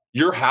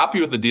 You're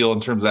happy with the deal in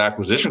terms of the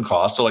acquisition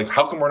cost. So like,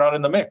 how come we're not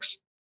in the mix?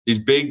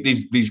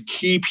 These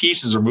key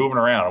pieces are moving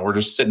around and we're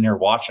just sitting here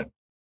watching.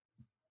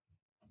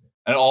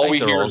 And all we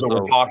hear is that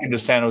we're talking to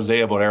San Jose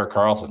about Erik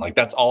Karlsson. Like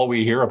that's all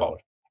we hear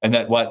about. And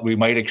that we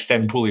might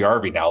extend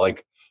Puljujärvi now.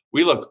 Like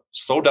we look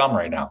so dumb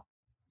right now.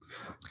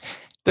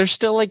 There's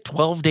still like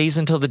 12 days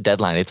until the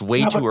deadline. It's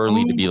way too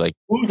early to be like,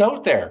 who's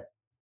out there?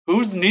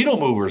 Who's needle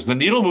movers? The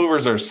needle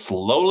movers are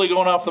slowly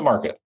going off the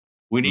market.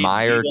 We need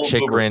Meyer,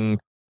 Chychrun.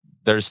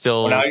 There's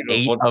still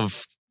 8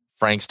 of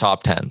Frank's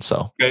top 10.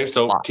 So okay,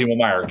 so Timo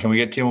Meier. Can we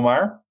get Timo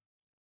Meier?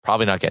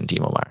 Probably not getting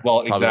Timo Meier.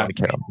 Well,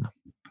 exactly.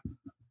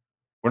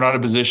 We're not in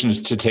a position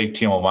to take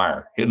Timo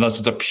Meier unless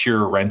it's a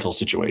pure rental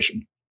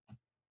situation.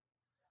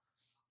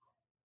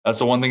 That's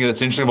the one thing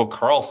that's interesting about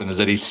Karlsson is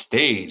that he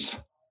stays.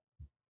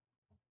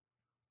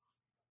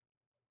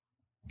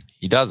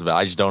 He does, but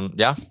I just don't.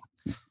 Yeah,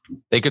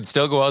 they could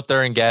still go out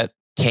there and get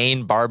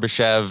Kane,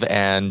 Barbashev,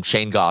 and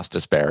Shane Goss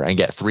to spare and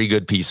get 3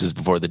 good pieces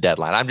before the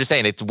deadline. I'm just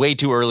saying it's way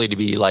too early to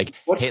be like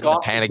hitting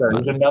the panic button.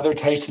 There's another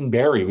Tyson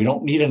Barrie. We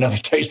don't need another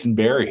Tyson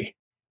Barrie.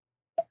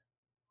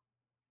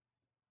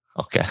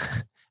 Okay.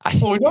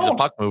 He's a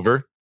puck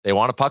mover. They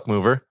want a puck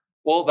mover.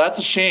 Well, that's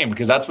a shame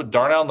because that's what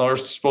Darnell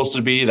North's supposed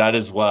to be.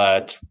 That's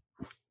what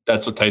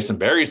Tyson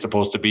Barrie is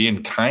supposed to be,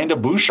 and kind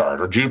of Bouchard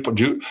or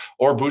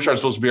Bouchard's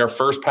supposed to be our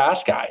first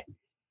pass guy.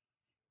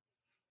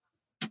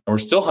 And we're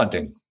still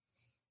hunting.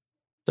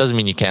 Doesn't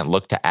mean you can't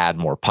look to add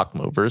more puck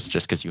movers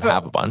just because you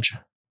have a bunch.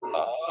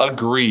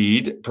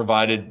 Agreed.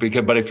 But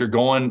if you're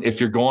going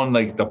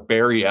like the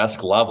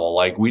Barrie-esque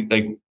level,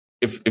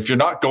 if you're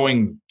not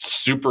going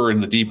super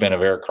in the deep end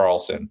of Erik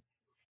Karlsson,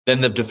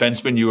 then the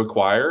defenseman you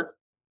acquire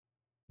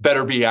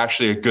better be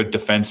actually a good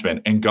defenseman.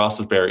 And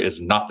Gostisbehere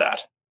is not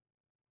that.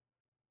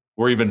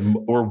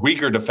 We're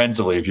weaker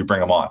defensively if you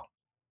bring him on.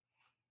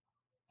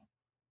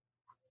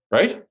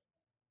 Right?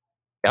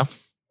 Yeah.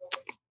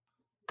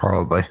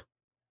 Probably.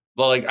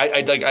 Well,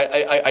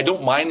 I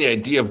don't mind the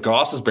idea of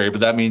Gostisbehere,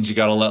 but that means you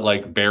got to let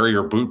like Barrie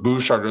or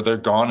Bouchard, or they're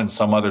gone in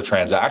some other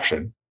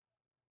transaction.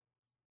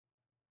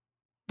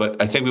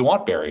 But I think we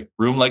want Barrie.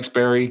 Room likes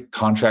Barrie.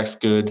 Contract's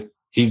good.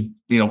 He's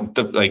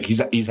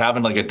he's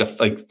having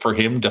for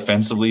him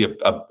defensively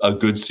a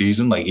good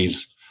season. Like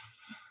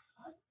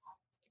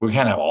we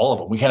can't have all of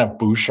them. We can't have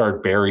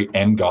Bouchard, Barrie,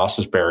 and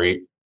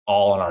Gostisbehere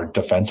all in our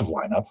defensive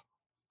lineup.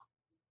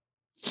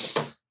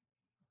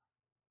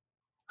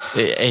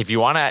 If you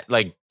want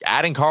to,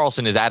 adding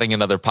Karlsson is adding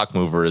another puck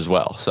mover as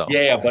well. So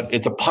yeah, but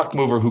it's a puck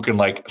mover who can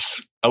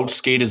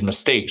outskate his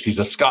mistakes. He's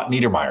a Scott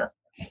Niedermayer.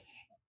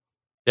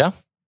 Yeah.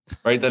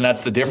 Right. Then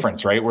that's the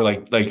difference, right? Where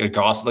like a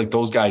Goss,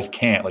 those guys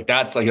can't.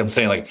 That's I'm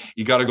saying,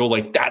 you got to go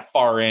that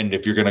far end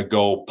if you're going to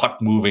go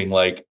puck moving,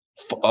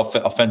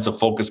 offensive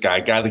focus guy,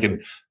 a guy that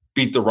can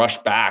beat the rush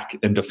back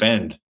and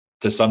defend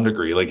to some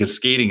degree. His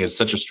skating is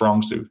such a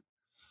strong suit.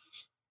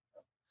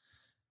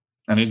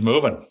 And he's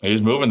moving.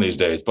 He's moving these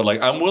days. But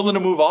like, I'm willing to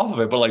move off of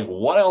it. But like,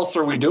 what else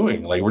are we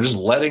doing? Like, we're just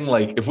letting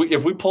like, if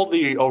we pulled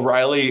the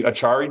O'Reilly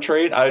Achari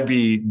trade, I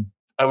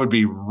would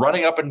be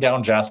running up and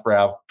down Jasper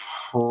Ave,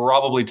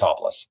 probably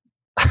topless,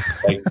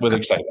 like with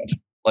excitement.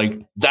 Like,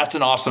 that's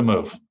an awesome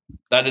move.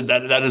 That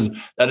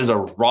is a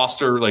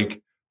roster.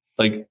 Like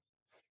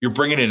you're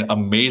bringing in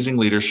amazing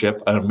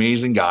leadership, an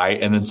amazing guy,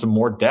 and then some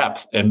more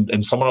depth,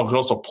 and someone who can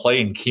also play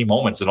in key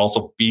moments and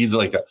also be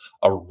like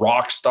a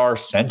rock star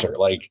center.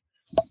 Like,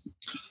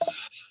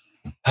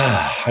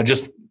 I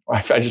just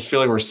feel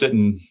like we're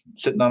sitting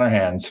on our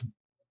hands.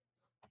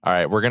 All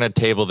right, we're going to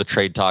table the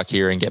trade talk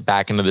here and get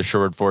back into the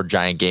Sherwood Ford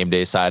Giant Game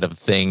Day side of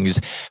things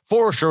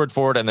for Sherwood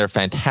Ford and their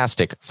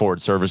fantastic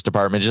Ford service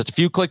department. Just a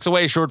few clicks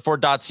away,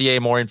 sherwoodford.ca.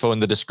 More info in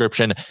the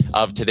description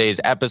of today's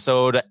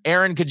episode.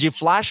 Aaron, could you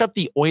flash up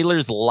the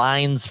Oilers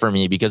lines for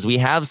me? Because we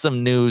have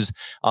some news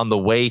on the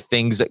way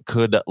things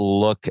could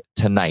look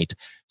tonight.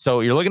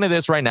 So you're looking at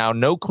this right now.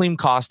 No Klim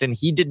Kostin.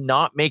 He did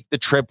not make the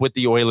trip with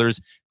the Oilers.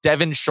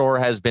 Devin Shore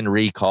has been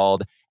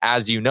recalled.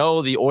 As you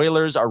know, the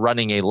Oilers are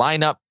running a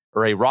lineup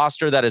or a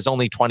roster that is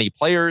only 20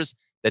 players.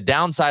 The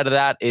downside of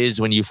that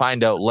is when you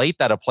find out late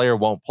that a player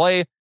won't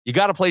play, you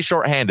got to play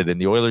shorthanded. And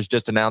the Oilers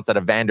just announced that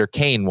Evander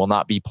Kane will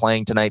not be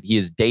playing tonight. He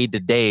is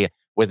day-to-day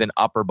with an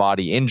upper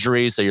body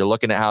injury. So you're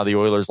looking at how the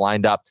Oilers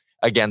lined up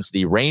against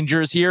the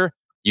Rangers here.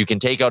 You can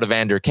take out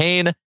Evander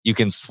Kane. You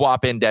can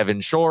swap in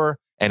Devin Shore.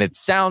 And it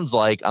sounds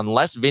like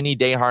unless Vinny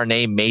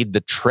Desharnais made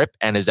the trip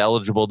and is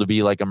eligible to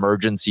be like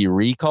emergency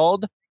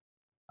recalled,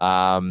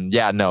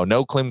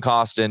 no Klim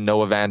Kostin,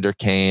 no Evander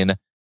Kane.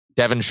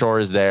 Devin Shore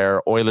is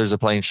there. Oilers are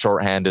playing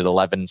shorthanded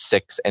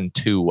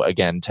 11-6-2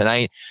 again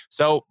tonight.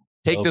 So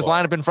take this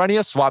lineup in front of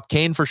you, swap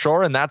Kane for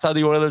Shore, and that's how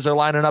the Oilers are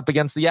lining up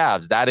against the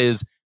Avs. That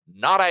is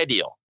not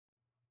ideal.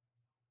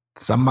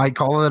 Some might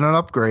call it an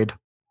upgrade.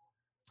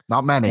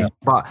 Not many,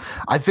 but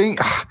I think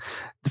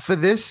for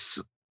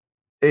this,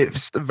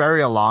 it's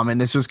very alarming.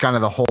 This was kind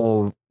of the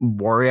whole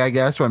worry, I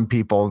guess, when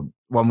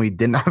we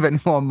didn't have any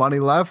more money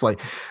left.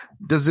 Like,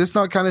 does this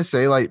not kind of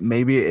say like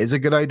maybe it is a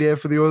good idea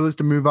for the Oilers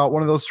to move out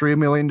one of those $3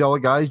 million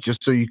guys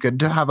just so you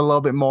could have a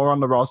little bit more on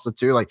the roster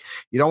too? Like,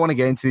 you don't want to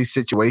get into these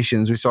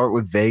situations. We saw it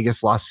with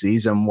Vegas last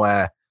season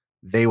where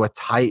they were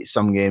tight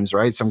some games,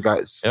 right? Some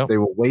guys, they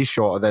were way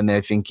shorter than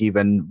I think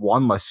even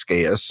one less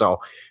skaters. So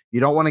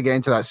you don't want to get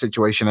into that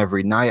situation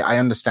every night. I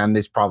understand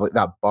there's probably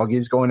that bug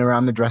is going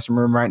around the dressing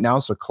room right now.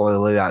 So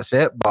clearly that's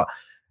it. But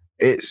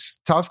it's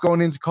tough going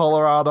into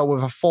Colorado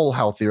with a full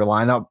healthier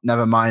lineup,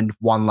 never mind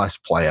one less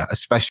player,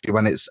 especially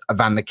when it's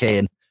Evander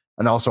Kane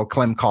and also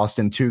Klim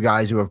Kostin, two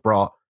guys who have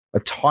brought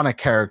a ton of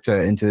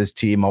character into this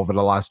team over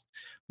the last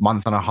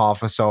month and a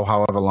half or so,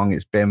 however long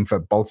it's been for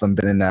both of them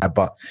been in there.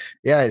 But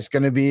yeah, it's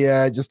going to be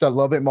just a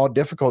little bit more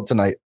difficult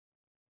tonight.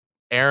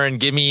 Aaron,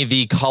 give me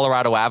the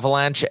Colorado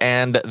Avalanche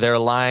and their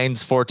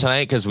lines for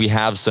tonight because we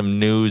have some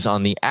news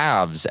on the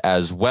Avs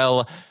as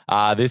well.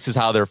 This is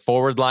how their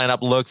forward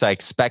lineup looks. I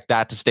expect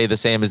that to stay the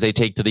same as they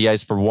take to the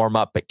ice for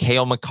warm-up, but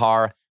Cale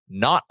Makar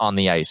not on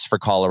the ice for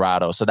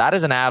Colorado. So that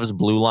is an Avs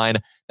blue line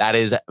that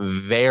is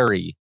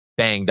very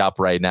banged up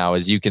right now.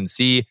 As you can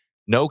see,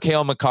 no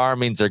Cale Makar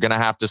means they're going to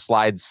have to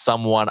slide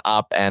someone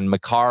up, and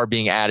Makar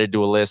being added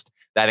to a list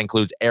that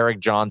includes Eric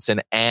Johnson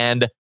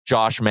and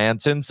Josh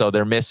Manson. So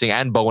they're missing,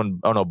 and Bowen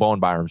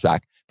Byram's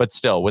back. But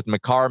still, with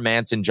Makar,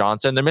 Manson,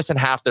 Johnson, they're missing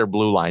half their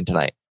blue line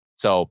tonight.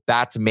 So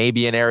that's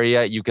maybe an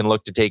area you can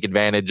look to take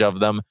advantage of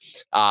them.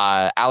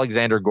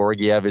 Alexander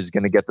Georgiev is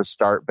going to get the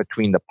start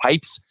between the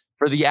pipes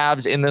for the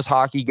Avs in this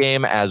hockey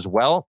game as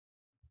well.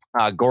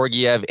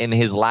 Georgiev in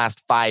his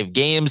last 5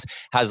 games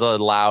has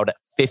allowed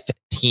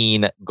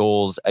 15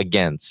 goals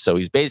against. So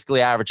he's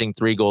basically averaging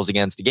 3 goals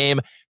against a game.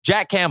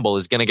 Jack Campbell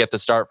is going to get the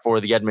start for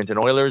the Edmonton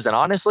Oilers. And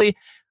honestly,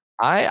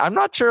 I'm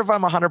not sure if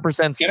I'm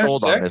 100%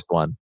 sold on this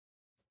one.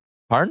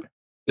 Pardon?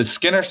 Is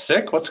Skinner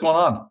sick? What's going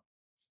on?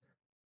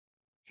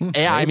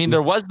 Yeah, I mean,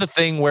 there was the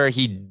thing where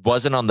he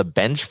wasn't on the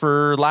bench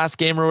for last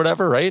game or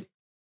whatever, right?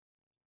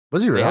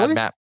 Was he really?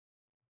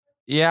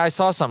 Yeah, I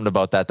saw something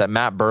about that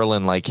Matt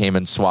Berlin came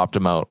and swapped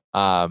him out.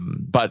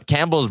 But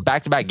Campbell's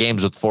back-to-back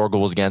games with 4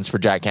 goals against for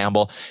Jack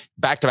Campbell,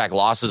 back-to-back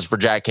losses for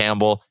Jack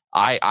Campbell.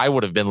 I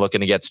would have been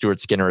looking to get Stuart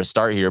Skinner a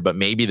start here, but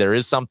maybe there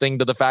is something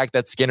to the fact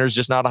that Skinner's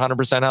just not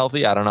 100%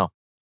 healthy. I don't know.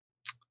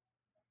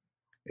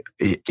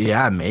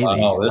 Yeah, maybe.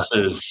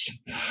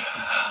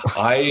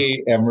 I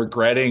am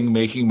regretting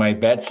making my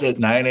bets at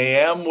 9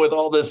 a.m. with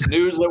all this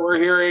news that we're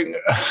hearing.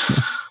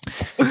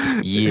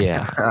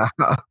 Yeah.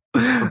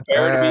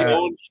 Prepare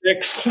to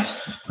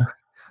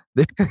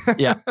be 0-6.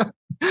 Yeah.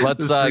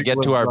 Let's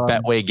get to our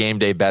Betway game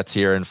day bets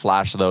here and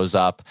flash those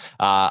up.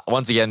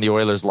 Once again, the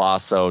Oilers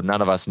lost, so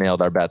none of us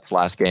nailed our bets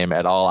last game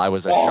at all. I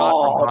was a shot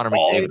from Connor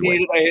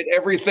McDavid. I hit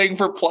everything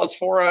for plus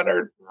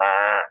 400.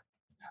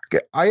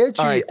 Okay, I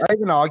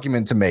have an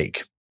argument to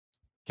make.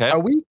 Okay.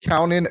 Are we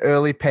counting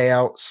early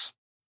payouts?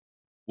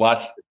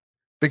 What?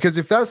 Because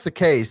if that's the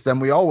case, then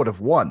we all would have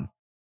won.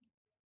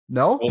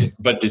 No?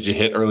 But did you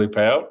hit early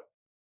payout?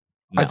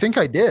 No. I think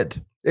I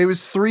did. It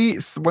was 3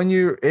 when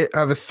you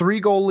have a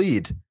 3-goal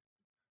lead.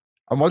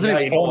 And wasn't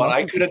it? You know what?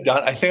 I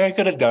think I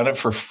could have done it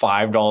for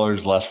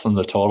 $5 less than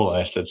the total. And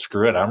I said,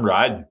 screw it, I'm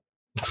riding.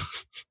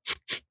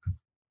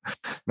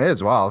 May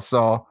as well.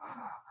 So,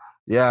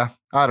 yeah,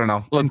 I don't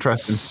know.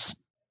 Interesting.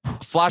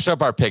 Flash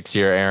up our picks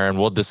here, Aaron.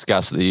 We'll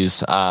discuss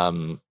these.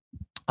 I'm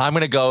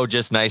going to go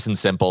just nice and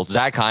simple.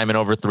 Zach Hyman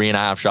over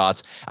 3.5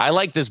 shots. I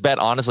like this bet,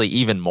 honestly,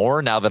 even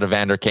more now that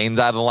Evander Kane's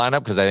out of the lineup,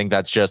 because I think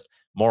that's just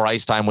more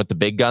ice time with the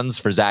big guns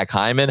for Zach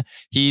Hyman.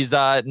 He's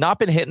not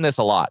been hitting this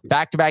a lot.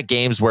 Back-to-back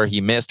games where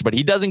he missed, but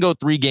he doesn't go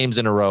 3 games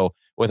in a row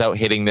without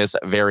hitting this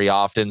very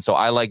often. So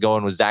I like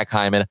going with Zach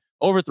Hyman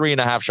over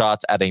 3.5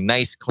 shots at a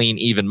nice, clean,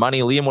 even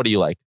money. Liam, what do you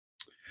like?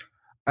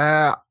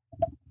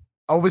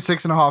 Over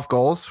 6.5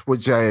 goals,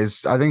 which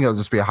is, I think it'll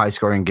just be a high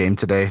scoring game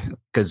today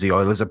because the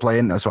Oilers are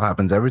playing. That's what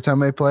happens every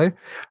time they play.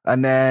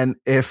 And then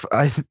if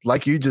I,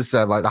 like you just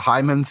said, like the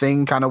Hyman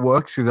thing kind of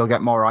works, so they'll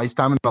get more ice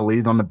time and they'll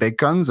lead on the big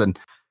guns. And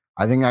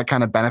I think that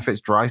kind of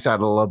benefits Draisaitl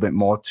a little bit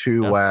more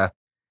too, where,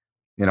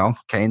 you know,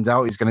 Kane's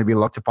out. He's going to be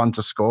looked upon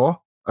to score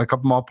a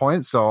couple more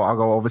points. So I'll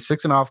go over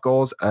 6.5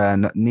 goals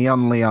and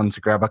Neon Leon to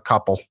grab a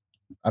couple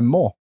and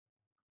more.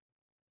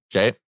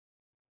 Jay?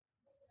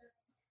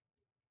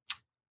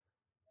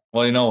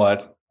 Well, you know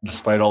what?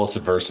 Despite all this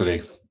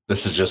adversity,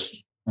 this is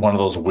just one of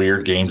those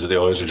weird games that the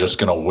Oilers are just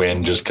going to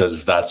win just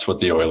because that's what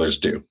the Oilers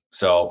do.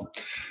 So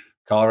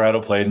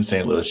Colorado played in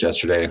St. Louis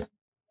yesterday.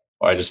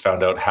 I just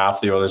found out half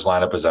the Oilers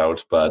lineup is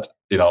out, but,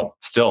 you know,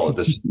 still,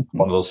 this is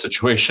one of those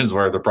situations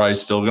where they're probably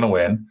still going to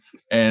win,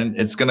 and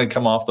it's going to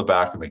come off the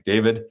back of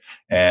McDavid.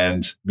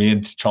 And me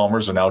and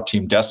Chalmers are now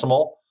team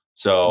decimal.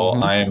 So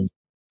I'm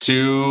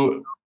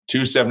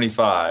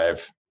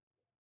 275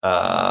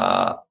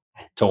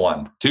 to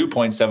 1,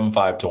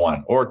 2.75 to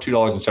 1, or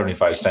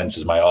 $2.75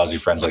 as my Aussie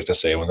friends like to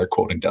say when they're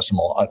quoting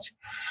decimal odds.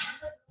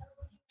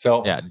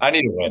 So I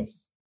need to win.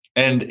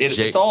 And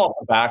it's all off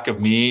the back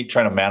of me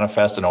trying to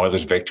manifest an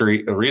Oilers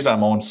victory. The reason I'm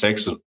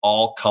 0-6 is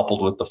all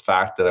coupled with the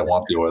fact that I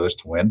want the Oilers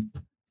to win.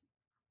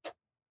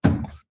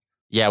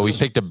 Yeah, we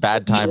picked a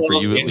bad time for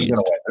you at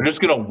least. They're just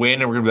going to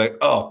win, and we're going to be like,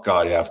 oh,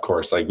 God, yeah, of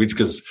course. Like,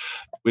 because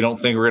we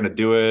don't think we're going to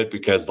do it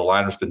because the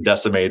lineup's been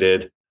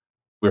decimated.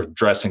 We're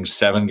dressing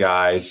 7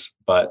 guys.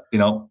 But, you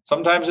know,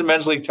 sometimes in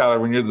men's league, Tyler,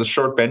 when you're the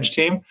short bench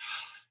team,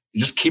 it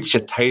just keeps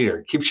you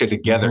tighter, keeps you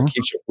together,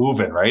 keeps you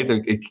moving, right?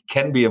 It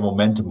can be a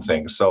momentum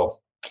thing. So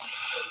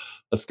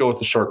let's go with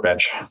the short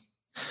bench.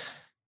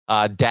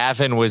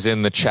 Davin was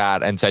in the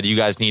chat and said, you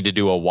guys need to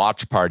do a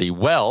watch party.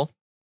 Well,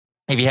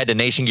 if you head to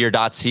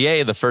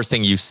nationgear.ca, the first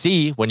thing you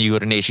see when you go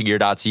to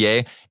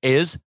nationgear.ca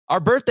is our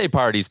birthday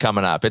party's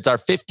coming up. It's our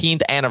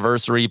 15th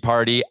anniversary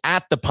party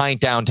at the Pint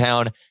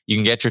downtown. You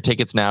can get your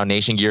tickets now,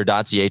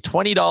 nationgear.ca,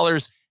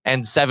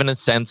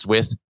 $20.07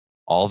 with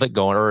all of it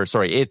going,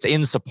 it's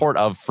in support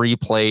of free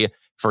play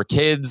for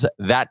kids.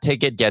 That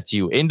ticket gets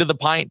you into the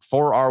Pint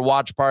for our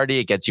watch party.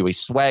 It gets you a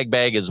swag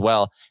bag as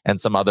well and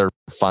some other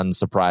fun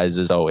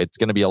surprises. So it's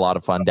going to be a lot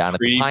of fun down at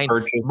the Pint,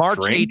 March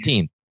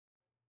 18th.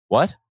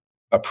 What?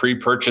 A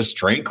pre-purchase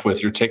drink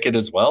with your ticket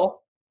as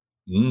well?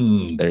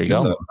 There you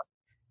go.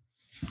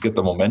 Get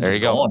the momentum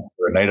going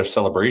for a night of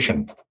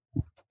celebration.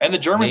 And the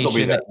Germans will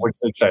be there, which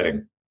is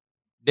exciting.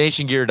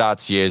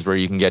 Nationgear.ca is where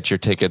you can get your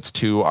tickets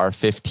to our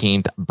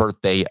 15th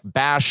birthday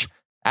bash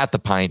at the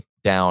Pint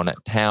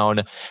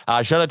downtown.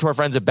 Shout out to our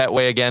friends at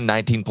Betway again,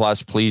 19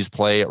 plus. Please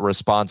play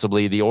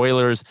responsibly. The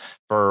Oilers,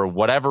 for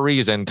whatever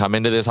reason, come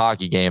into this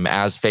hockey game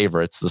as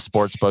favorites. The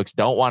sports books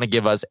don't want to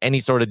give us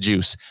any sort of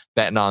juice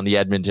betting on the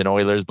Edmonton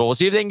Oilers, but we'll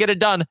see if they can get it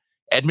done.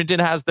 Edmonton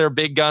has their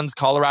big guns.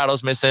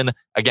 Colorado's missing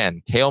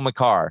again. Cale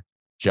Makar,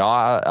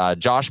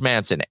 Josh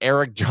Manson,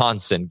 Eric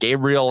Johnson,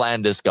 Gabriel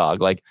Landeskog.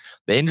 Like,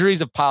 the injuries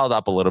have piled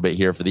up a little bit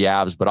here for the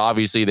Avs, but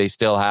obviously they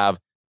still have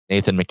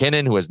Nathan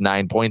McKinnon, who has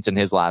 9 points in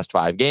his last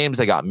 5 games.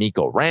 They got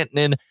Mikko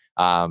Rantanen.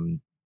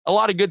 A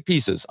lot of good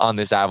pieces on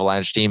this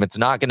Avalanche team. It's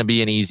not going to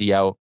be an easy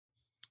out.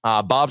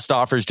 Bob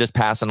Stauffer's just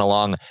passing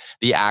along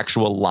the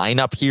actual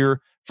lineup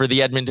here for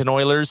the Edmonton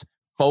Oilers.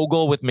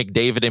 Fogle with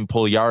McDavid and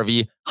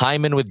Puljujarvi,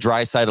 Hyman with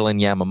Draisaitl and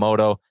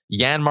Yamamoto,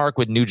 Janmark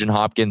with Nugent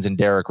Hopkins and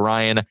Derek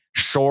Ryan,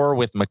 Shore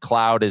with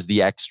McLeod as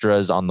the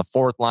extras on the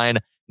 4th line,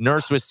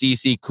 Nurse with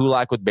Ceci,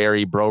 Kulak with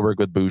Barry, Broberg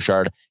with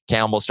Bouchard,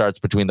 Campbell starts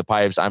between the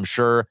pipes. I'm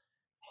sure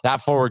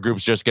that forward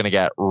group's just going to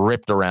get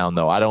ripped around,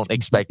 though. I don't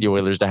expect the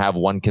Oilers to have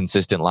one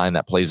consistent line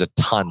that plays a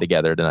ton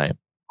together tonight.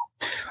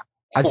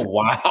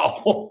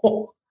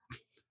 Wow.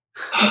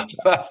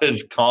 That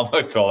is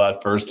comical,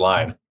 that first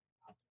line.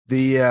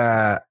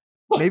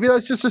 Maybe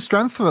that's just a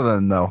strength for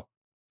them, though.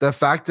 The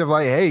fact of,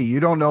 like, hey, you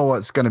don't know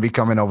what's going to be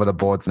coming over the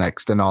boards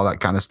next and all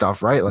that kind of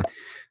stuff, right? Like,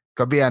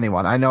 could be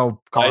anyone. I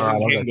know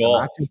Colorado King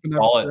goal.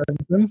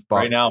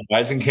 Right now,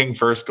 Bison King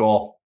first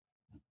goal.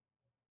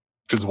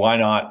 Because why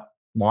not?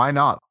 Why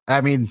not?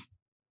 I mean,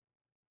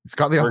 it's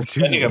got the We're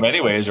opportunity. extending him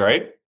anyways,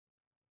 right?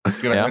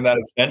 You're going to bring that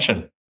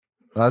extension.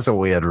 That's a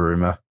weird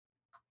rumor.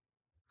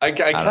 I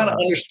kind of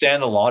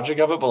understand the logic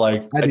of it, but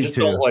like I just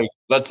don't like.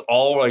 That's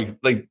all like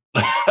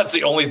that's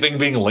the only thing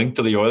being linked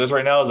to the Oilers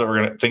right now is that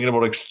we're thinking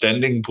about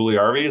extending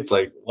Puljujarvi. It's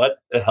like, what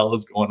the hell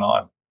is going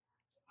on?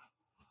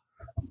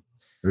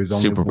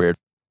 Super weird.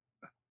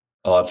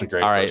 Oh, that's a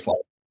great first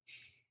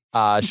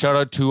line. Shout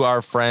out to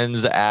our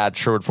friends at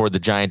Sherwood Ford the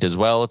Giant as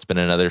well. It's been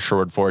another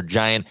Sherwood Ford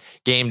Giant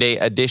game day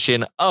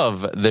edition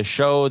of the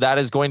show. That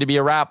is going to be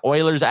a wrap.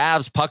 Oilers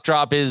Avs puck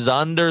drop is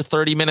under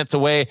 30 minutes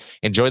away.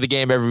 Enjoy the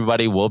game,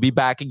 everybody. We'll be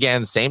back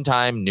again, same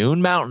time,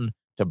 noon Mountain,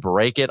 to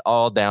break it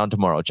all down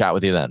tomorrow. Chat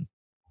with you then.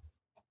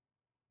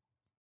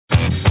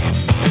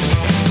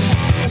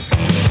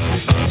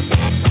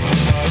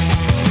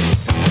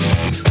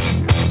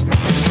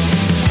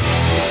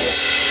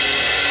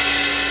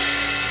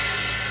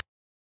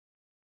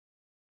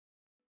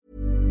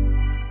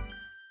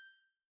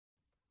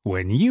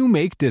 When you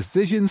make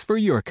decisions for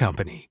your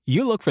company,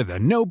 you look for the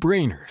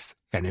no-brainers.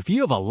 And if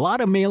you have a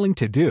lot of mailing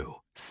to do,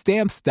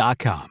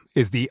 Stamps.com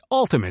is the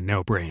ultimate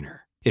no-brainer.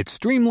 It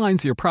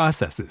streamlines your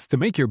processes to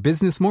make your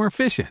business more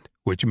efficient,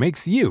 which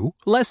makes you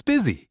less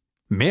busy.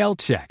 Mail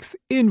checks,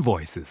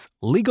 invoices,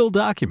 legal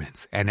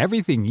documents, and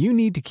everything you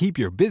need to keep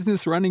your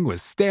business running with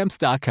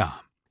Stamps.com.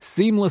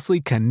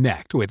 Seamlessly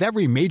connect with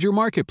every major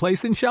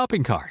marketplace and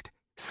shopping cart.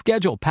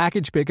 Schedule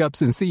package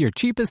pickups and see your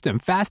cheapest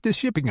and fastest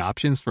shipping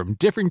options from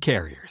different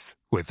carriers,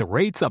 with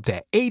rates up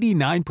to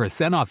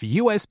 89% off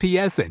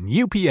USPS and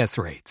UPS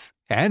rates.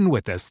 And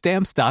with the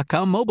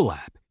Stamps.com mobile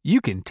app,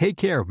 you can take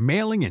care of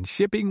mailing and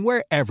shipping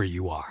wherever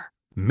you are.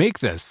 Make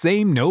the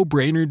same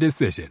no-brainer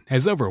decision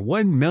as over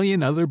 1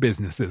 million other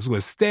businesses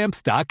with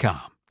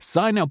Stamps.com.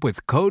 Sign up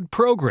with code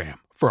PROGRAM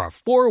for a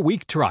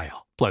 4-week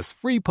trial, plus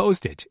free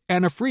postage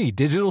and a free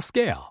digital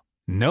scale.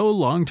 No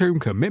long-term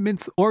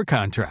commitments or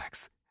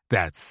contracts.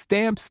 That's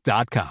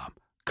Stamps.com.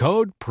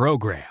 Code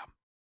PROGRAM.